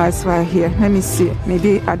any price right here. Let me see,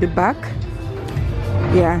 maybe at the back.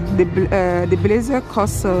 Yeah, the blazer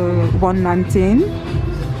costs $119,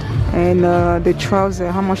 and the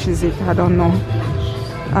trouser, how much is it? I don't know.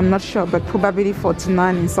 I'm not sure, but probably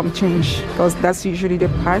 $49 and some change, because that's usually the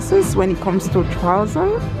prices when it comes to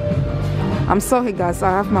trouser. I'm sorry guys, I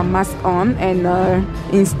have my mask on, and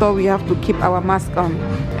in store we have to keep our mask on.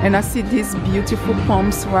 And I see these beautiful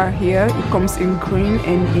pumps right here. It comes in green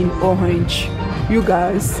and in orange. You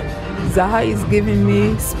guys, Zara is giving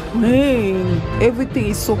me spring. Everything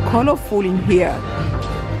is so colorful in here.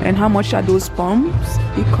 And how much are those pumps?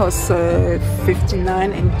 It costs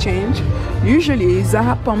 $59 and change. Usually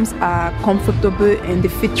Zara pumps are comfortable and they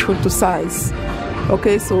fit true to size.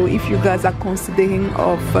 Okay, so if you guys are considering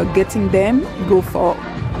of getting them, go for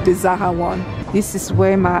the Zara one. This is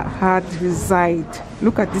where my heart resides.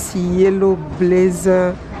 Look at this yellow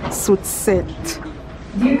blazer suit set.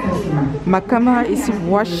 My camera is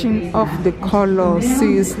washing off the color.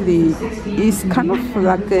 Seriously, it's kind of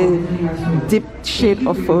like a deep shade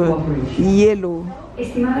of yellow.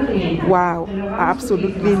 Wow, I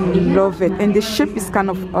absolutely love it. And the shape is kind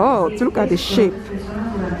of odd. Look at the shape.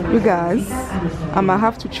 You guys, I might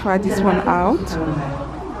have to try this one out,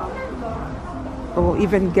 or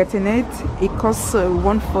even getting it. It costs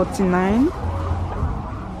 $149,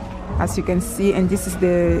 as you can see, and this is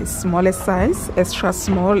the smallest size, extra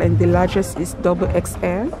small, and the largest is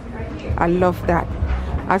XXL. I love that.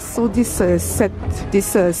 I saw this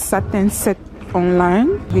satin set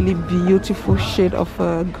online, really beautiful shade of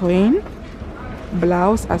green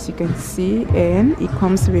blouse, as you can see, and it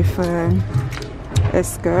comes with a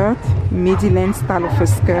skirt, midi-length style of a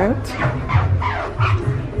skirt.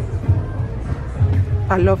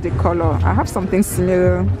 I love the color. I have something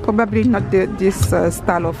similar, probably not this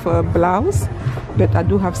style of blouse, but I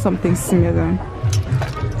do have something similar.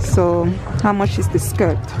 So how much is the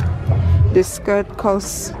skirt? The skirt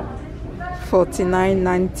costs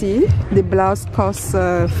 $49.90. The blouse costs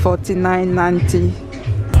 $49.90.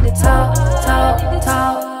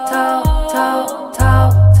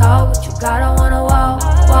 Talk, what you got, I wanna walk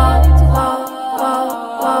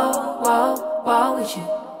with you.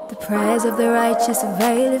 The prayers of the righteous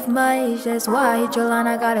availeth much. That's why I hit your line,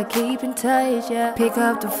 I gotta keep in touch, yeah. Pick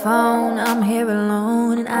up the phone, I'm here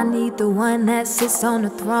alone, and I need the one that sits on the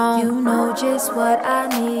throne. You know just what I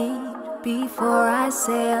need before I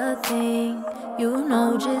say a thing. You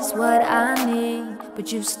know just what I need,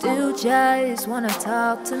 but you still just wanna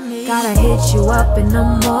talk to me. Gotta hit you up in the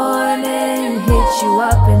morning, hit you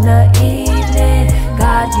up in the evening.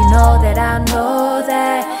 God, you know that I know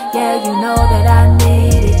that. Yeah, you know that I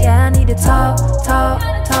need it. Yeah, I need to talk with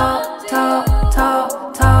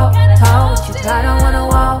you. God, I wanna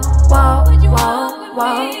walk with you.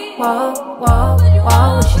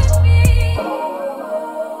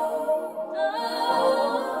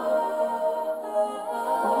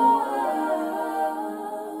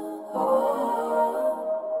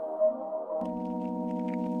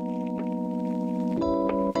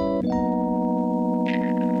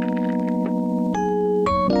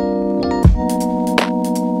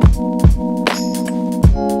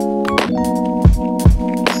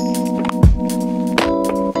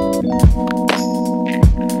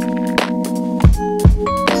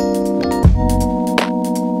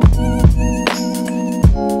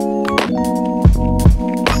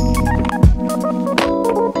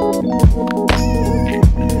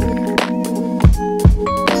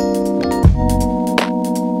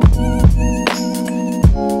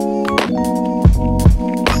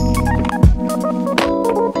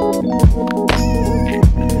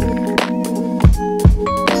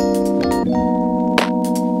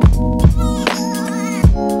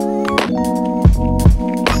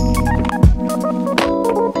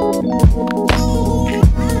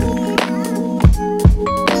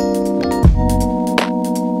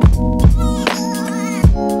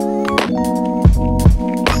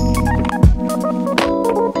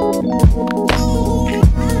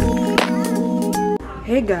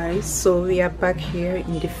 Hey guys, so we are back here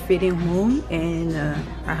in the fitting room, and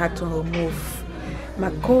I had to remove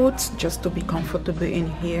my coat just to be comfortable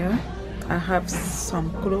in here. I have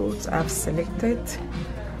some clothes I've selected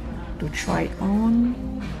to try on.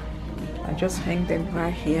 I just hang them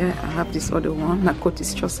right here. I have this other one. My coat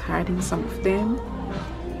is just hiding some of them.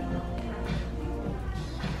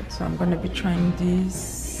 So I'm gonna be trying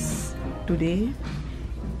this today.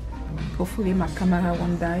 Hopefully my camera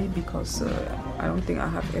won't die because I don't think I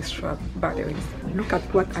have extra batteries. Look at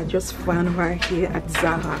what I just found right here at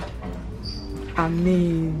Zara. I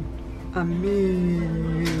mean,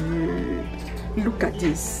 look at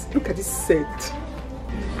this set.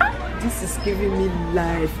 This is giving me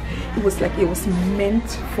life. It was like it was meant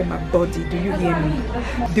for my body. Do you hear me?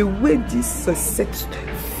 The way this set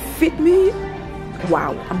fit me,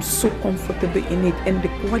 wow, I'm so comfortable in it, and the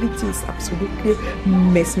quality is absolutely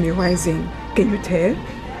mesmerizing. Can you tell?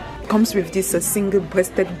 It comes with this single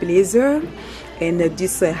breasted blazer and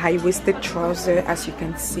this high-waisted trouser, as you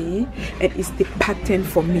can see, and it's the pattern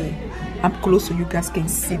for me. I'm close so you guys can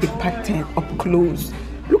see the pattern up close.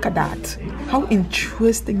 Look at that, how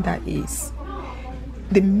interesting that is.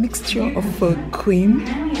 The mixture of cream,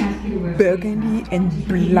 burgundy and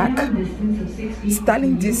black.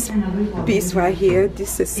 Styling this piece right here,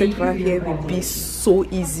 this set right here will be so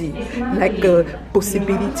easy. Like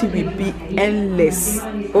possibility will be endless.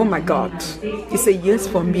 Oh my god, it's a yes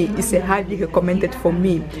for me. It's a highly recommended for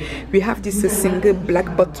me. We have this single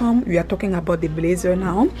black bottom. We are talking about the blazer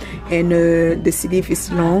now, and the sleeve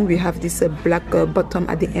is long. We have this black bottom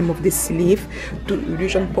at the end of the sleeve, to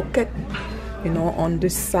illusion pocket, you know, on the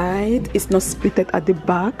side. It's not splitted at the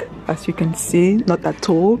back, as you can see, not at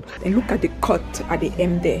all. And look at the cut at the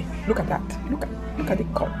end there. Look at that. Look at the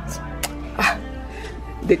cut.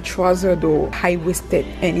 The trouser though, high-waisted,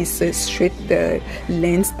 and it's a straight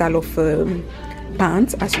length style of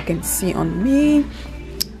pants, as you can see on me.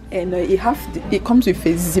 And it comes with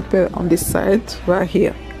a zipper on the side right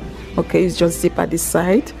here. Okay, it's just zip at the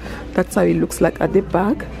side. That's how it looks like at the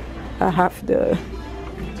back. I have the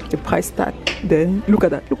price tag there. Look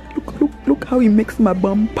at that. Look how it makes my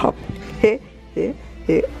bum pop. Hey.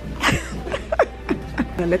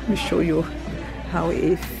 Now let me show you how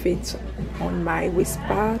it fits on my waist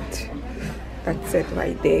part. That's it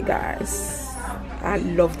right there, guys. I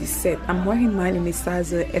love this set. I'm wearing mine in a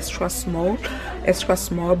size extra small,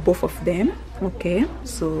 both of them. Okay,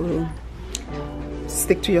 so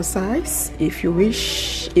stick to your size if you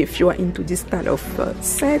wish. If you are into this style of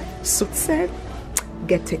suit set,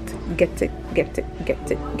 get it.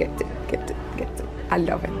 I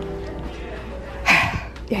love it.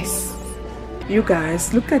 Yes, you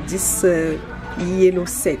guys, look at this yellow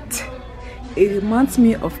set. It reminds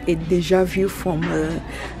me of a deja vu from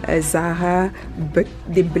Zara, but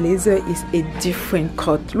the blazer is a different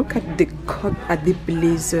cut. Look at the cut at the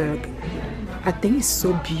blazer. I think it's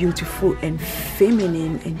so beautiful and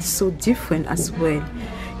feminine and so different as well.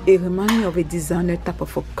 It reminds me of a designer type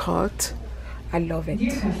of a cut. I love it.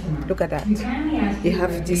 Look at that. You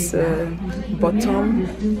have this bottom.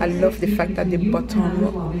 I love the fact that the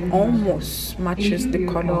bottom almost matches the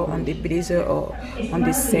color on the blazer or on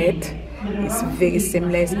the set. It's very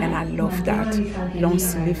seamless, and I love that. Long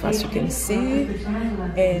sleeve, as you can see.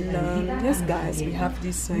 And yes guys, we have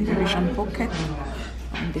this illusion pocket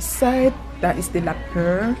on the side. That is the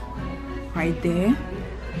lapel right there.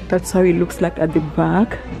 That's how it looks like at the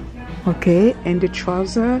back. Okay, and the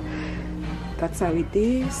trouser, that's how it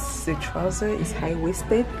is. The trouser is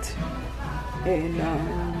high-waisted, and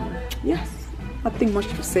yes, nothing much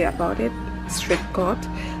to say about it. Straight cut.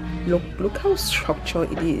 Look how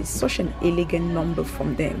structured it is. Such an elegant number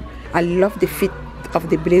from them. I love the fit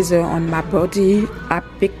of the blazer on my body. I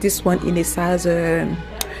picked this one in a size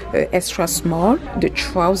extra small. The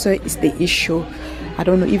trouser is the issue. I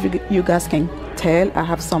don't know if you guys can tell. I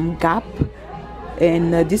have some gap,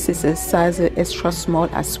 and this is a size extra small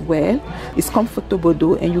as well. It's comfortable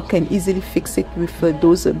though, and you can easily fix it with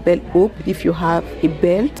those belt hook. If you have a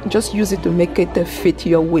belt, just use it to make it fit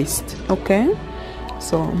your waist. Okay,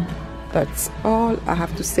 so that's all I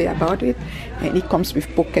have to say about it. And it comes with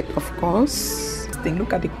pocket, of course.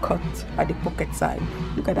 Look at the cut at the pocket side.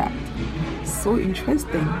 Look at that. So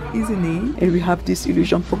interesting, isn't it? And we have this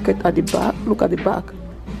illusion pocket at the back. Look at the back.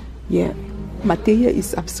 Yeah, material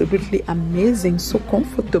is absolutely amazing, so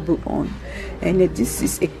comfortable on. And this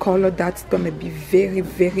is a color that's gonna be very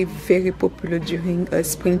popular during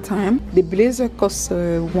springtime. The blazer costs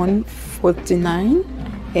 $149,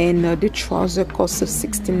 and the trouser costs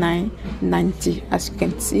 $69.90, as you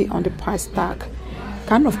can see on the price tag.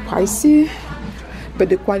 Kind of pricey, but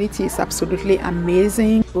the quality is absolutely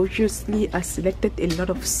amazing. Obviously, I selected a lot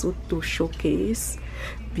of suit to showcase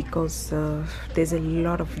because there's a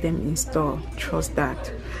lot of them in store. Trust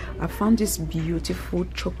that. I found this beautiful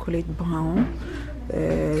chocolate brown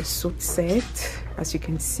suit set. As you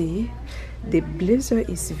can see, the blazer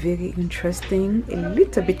is very interesting, a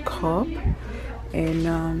little bit crop, and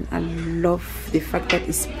I love the fact that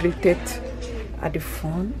it's pleated at the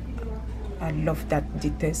front. I love that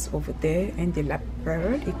details over there, and the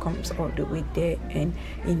lapel, it comes all the way there and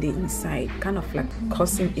in the inside, kind of like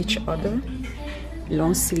crossing each other.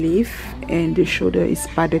 Long sleeve, and the shoulder is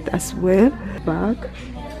padded as well. Back,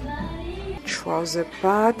 trouser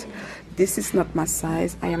part. This is not my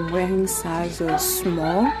size. I am wearing size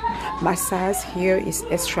small. My size here is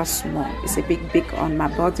extra small. It's a big on my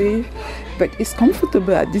body, but it's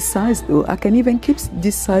comfortable at this size though. I can even keep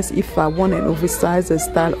this size if I want an oversized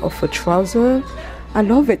style of a trouser. I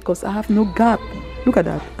love it because I have no gap. Look at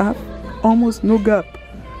that, I have almost no gap.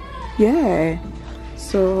 Yeah,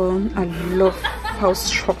 so I love how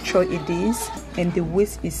structured it is, and the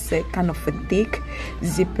waist is kind of a thick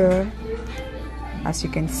zipper. As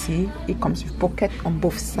you can see, it comes with pocket on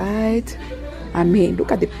both sides. I mean,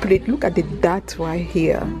 look at the plate, look at the dot right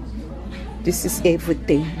here. This is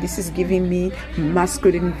everything. This is giving me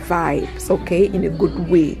masculine vibes, okay, in a good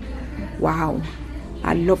way. Wow,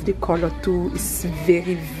 I love the color too. It's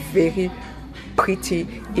very pretty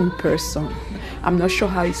in person. I'm not sure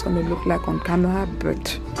how it's gonna look like on camera,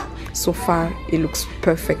 but so far it looks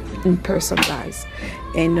perfect in person, guys.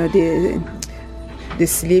 And the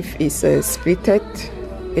sleeve is splitted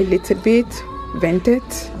a little bit, vented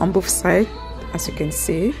on both sides, as you can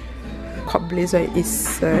see. Cup blazer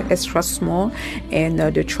is extra small, and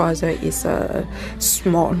the trouser is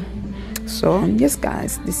small. So yes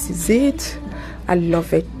guys, this is it. I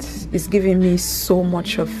love it. It's giving me so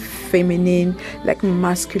much of feminine, like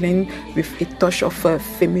masculine with a touch of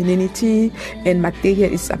femininity, and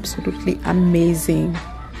material is absolutely amazing.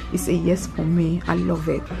 It's a yes for me. I love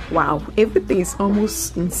it. Wow, everything is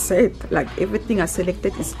almost in set. Like everything I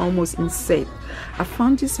selected is almost in set. I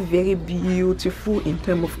found this very beautiful in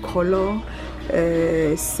terms of color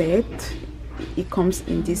set. It comes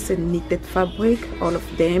in this knitted fabric. All of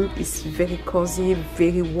them is very cozy,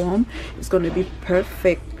 very warm. It's gonna be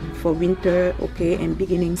perfect for winter, okay, and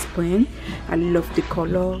beginning spring. I love the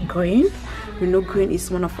color green. You know, green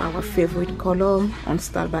is one of our favorite color on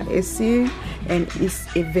Style by Essie, and it's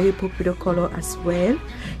a very popular color as well.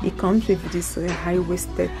 It comes with this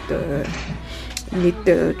high-waisted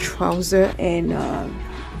knit trouser, and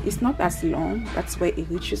it's not as long. That's why it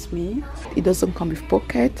reaches me. It doesn't come with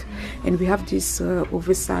pocket, and we have this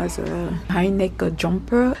oversized high neck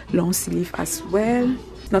jumper, long sleeve as well.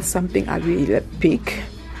 It's not something I really pick.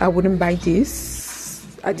 I wouldn't buy this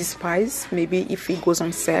at this price. Maybe if it goes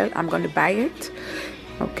on sale, I'm gonna buy it,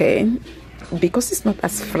 okay, because it's not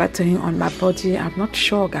as flattering on my body. I'm not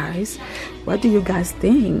sure, guys. What do you guys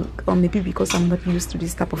think? Or maybe because I'm not used to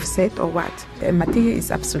this type of set, or what? The material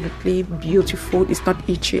is absolutely beautiful. It's not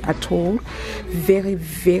itchy at all. Very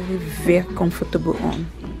comfortable on,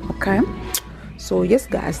 okay? So yes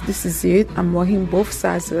guys, this is it. I'm wearing both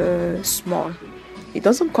sizes small. It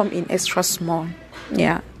doesn't come in extra small.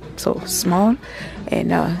 Yeah, so small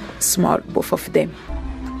and small, both of them.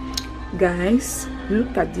 Guys,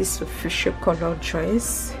 look at this fuchsia color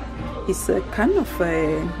dress. It's a kind of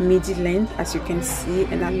a midi length, as you can see,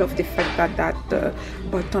 and I love the fact that that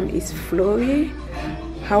bottom is flowy.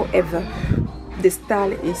 However, the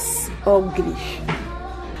style is ugly.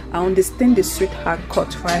 I understand the sweetheart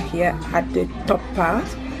cut right here at the top part,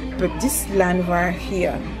 but this line right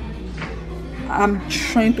here, I'm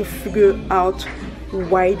trying to figure out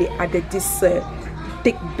why they added this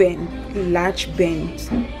thick bend, large bend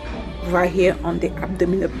right here on the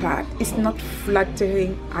abdominal part. It's not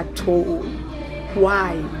flattering at all.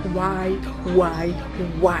 Why?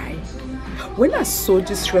 When I saw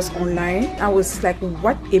this dress online, I was like,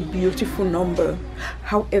 what a beautiful number.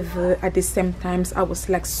 However, at the same time, I was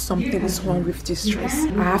like, something is wrong with this dress.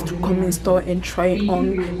 I have to come in store and try it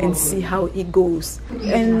on and see how it goes.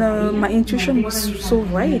 And my intuition was so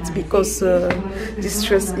right, because this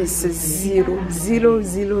dress is 0, 0,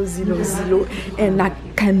 0, 0, 0, and I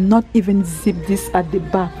cannot even zip this at the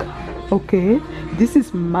back. Okay, this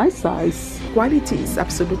is my size. Quality is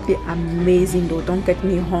absolutely amazing though, don't get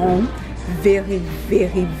me wrong. Very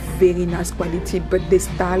nice quality, but the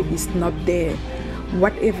style is not there.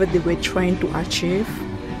 Whatever they were trying to achieve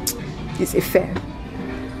is a fair.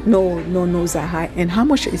 No Zara. And how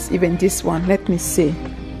much is even this one? Let me see.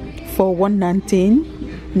 For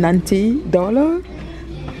 $119.90?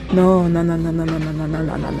 No.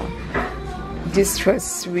 this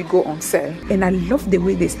dress will go on sale, and I love the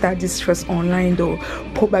way they start this dress online though,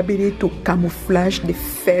 probably to camouflage the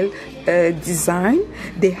fell design.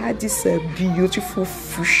 They had this beautiful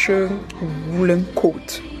fuchsia woolen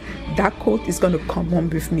coat. That coat is gonna come on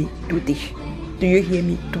with me today. Do you hear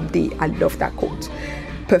me? Today. I love that coat.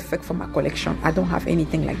 Perfect for my collection. I don't have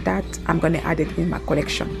anything like that. I'm gonna add it in my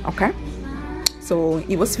collection. Okay, so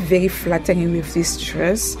it was very flattering with this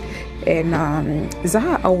dress. And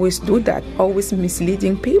Zara always do that, always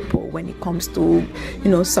misleading people when it comes to, you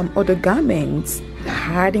know, some other garments,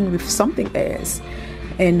 hiding with something else.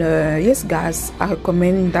 And yes guys, I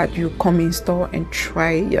recommend that you come in store and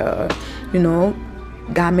try you know,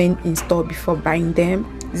 garment in store before buying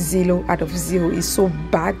them. 0 out of 0 is so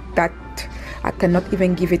bad that I cannot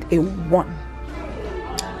even give it a 1.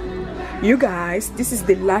 You guys, this is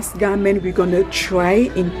the last garment we're gonna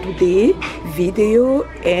try in today's video,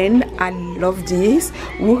 and I love this.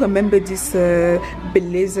 Who remember this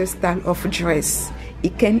blazer style of dress?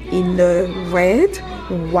 It came in red,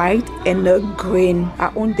 white, and green.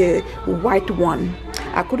 I own the white one.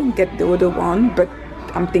 I couldn't get the other one, but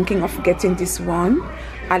I'm thinking of getting this one.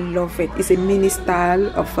 I love it. It's a mini style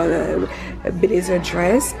of a blazer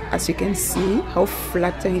dress. As you can see how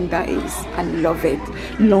flattering that is. I love it.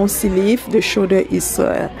 Long sleeve. The shoulder is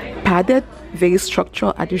padded, very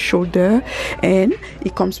structured at the shoulder, and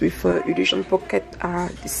it comes with illusion pocket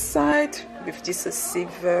at the side with this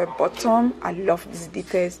silver bottom. I love these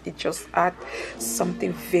details. It just adds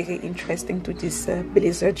something very interesting to this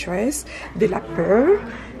blazer dress. The lapel.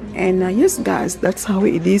 And yes guys, that's how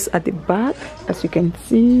it is at the back, as you can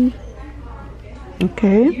see.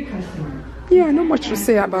 Okay, yeah, not much to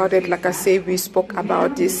say about it. Like I said, we spoke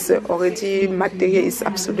about this already. Material is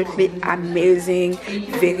absolutely amazing,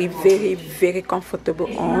 very, very, very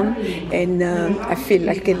comfortable on, and I feel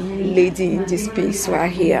like a lady in this piece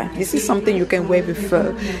right here. This is something you can wear with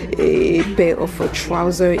a pair of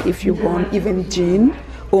trousers if you want, even jean.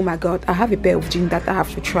 Oh my god, I have a pair of jeans that I have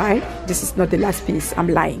to try. This is not the last piece, I'm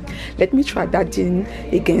lying. Let me try that jean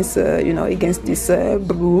against you know, against this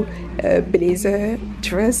blue blazer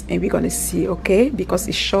dress, and we're gonna see. Okay, because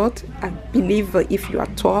it's short, I believe if you are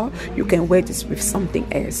tall you can wear this with something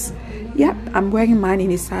else. Yep, I'm wearing mine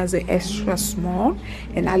in a size extra small,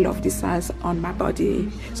 and I love this size on my body,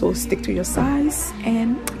 so stick to your size.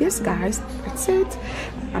 And yes guys, that's it.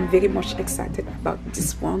 I'm very much excited about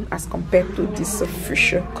this one as compared to this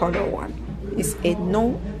fuchsia color one. It's a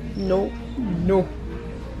no, no, no.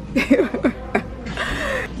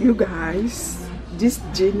 You guys, this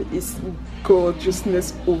jean is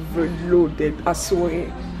gorgeousness overloaded, I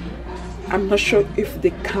swear. I'm not sure if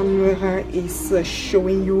the camera is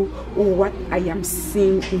showing you what I am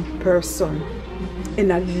seeing in person,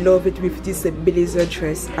 and I love it with this blazer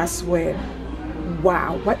dress as well.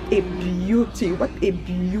 Wow, what a beauty, what a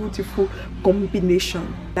beautiful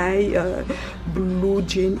combination. My blue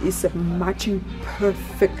jean is matching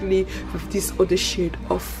perfectly with this other shade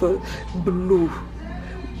of blue.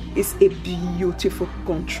 It's a beautiful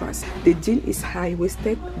contrast. The jean is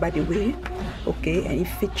high-waisted, by the way, okay, and it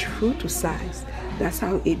fits true to size. That's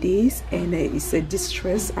how it is. And it's a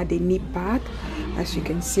distress at the knee part, as you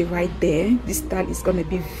can see right there. This style is going to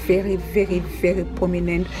be very, very, very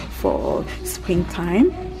prominent for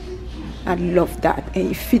springtime. I love that,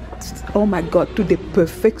 and it fits, oh my god, to the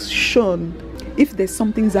perfection. If there's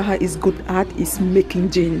something Zara is good at, is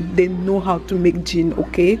making jean. They know how to make jean,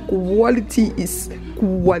 okay? Quality is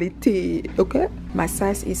quality, okay? My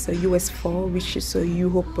size is a US 4, which is a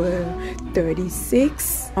Europe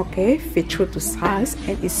 36, okay? Fit true to size,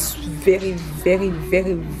 and it's very, very,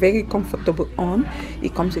 very, very comfortable on.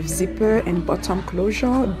 It comes with zipper and bottom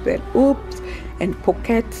closure, belt hooks, and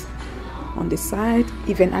pocket on the side,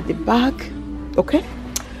 even at the back, okay?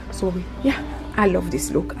 So yeah, I love this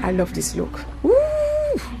look. I love this look. Woo!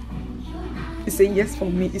 It's a yes for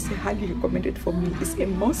me. It's a highly recommended for me. It's a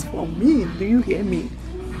must for me. Do you hear me?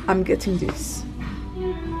 I'm getting this.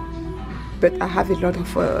 But I have a lot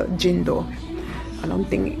of jean though. I don't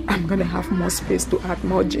think I'm gonna have more space to add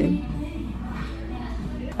more jean.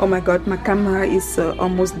 Oh my god, my camera is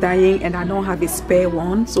almost dying, and I don't have a spare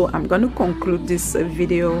one, so I'm gonna conclude this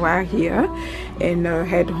video right here and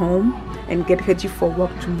head home and get ready for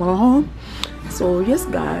work tomorrow. So yes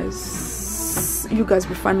guys, you guys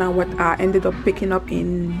will find out what I ended up picking up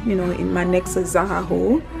in, you know, in my next Zara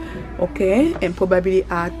haul, okay, and probably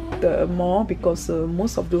add more, because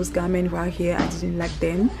most of those garments right here I didn't like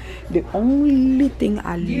them. The only thing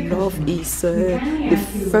I love is the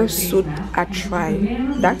first suit I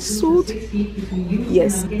tried. That suit,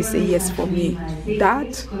 yes, it's a yes for me.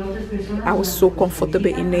 That I was so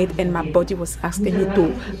comfortable in it, and my body was asking me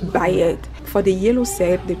to buy it. For the yellow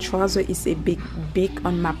set, the trouser is a bit big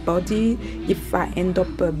on my body. If I end up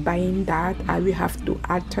buying that, I will have to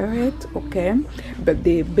alter it, okay? But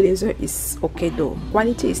the blazer is okay though.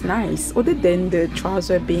 Quality is nice. Other than the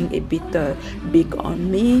trouser being a bit big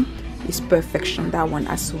on me, it's perfection, that one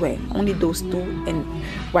as well. Only those two and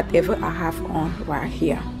whatever I have on right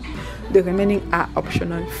here. The remaining are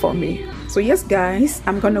optional for me. So yes guys,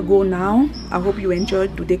 I'm gonna go now. I hope you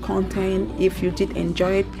enjoyed today's content. If you did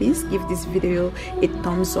enjoy it, please give this video a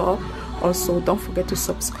thumbs up. Also, don't forget to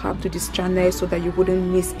subscribe to this channel so that you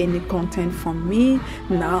wouldn't miss any content from me.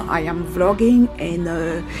 Now I am vlogging, and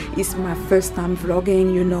it's my first time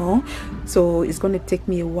vlogging, you know, so it's gonna take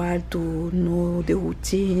me a while to know the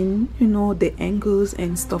routine, you know, the angles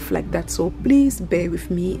and stuff like that. So please bear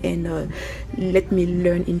with me and let me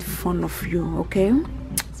learn in front of you, okay?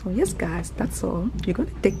 So yes guys, that's all. You're gonna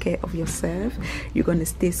take care of yourself, you're gonna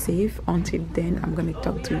stay safe. Until then, I'm gonna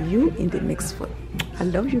talk to you in the next one. I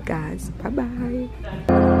love you guys. Bye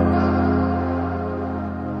bye.